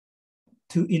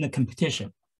in a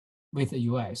competition with the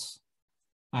US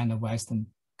and the Western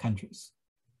countries.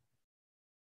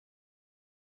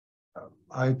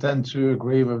 I tend to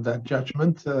agree with that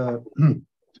judgment.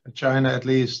 China, at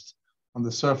least on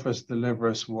the surface,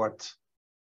 delivers what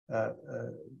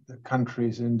the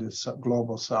countries in the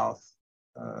global south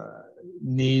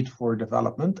need for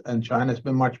development, and China has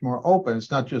been much more open.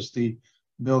 It's not just the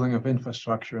building of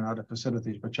infrastructure and other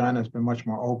facilities, but China has been much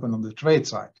more open on the trade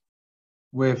side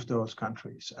with those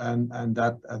countries, and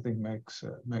that I think makes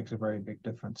a very big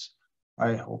difference.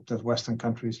 I hope that Western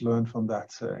countries learn from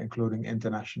that, including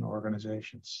international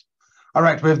organizations. All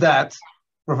right, with that,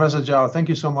 Professor Zhao, thank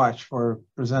you so much for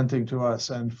presenting to us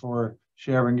and for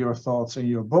sharing your thoughts in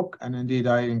your book. And indeed,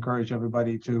 I encourage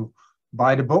everybody to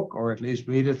buy the book, or at least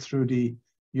read it through the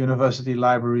university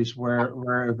libraries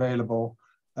where available.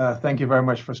 Thank you very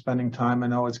much for spending time. I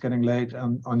know it's getting late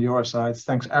on your side.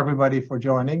 Thanks everybody for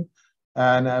joining,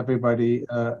 and everybody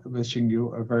wishing you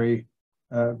a very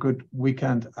good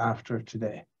weekend after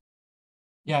today.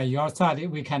 Yeah, your side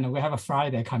weekend, we have a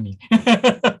Friday coming.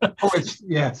 Oh,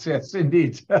 yes,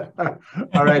 indeed.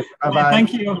 All right, bye-bye.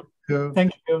 Thank you.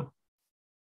 Thank you.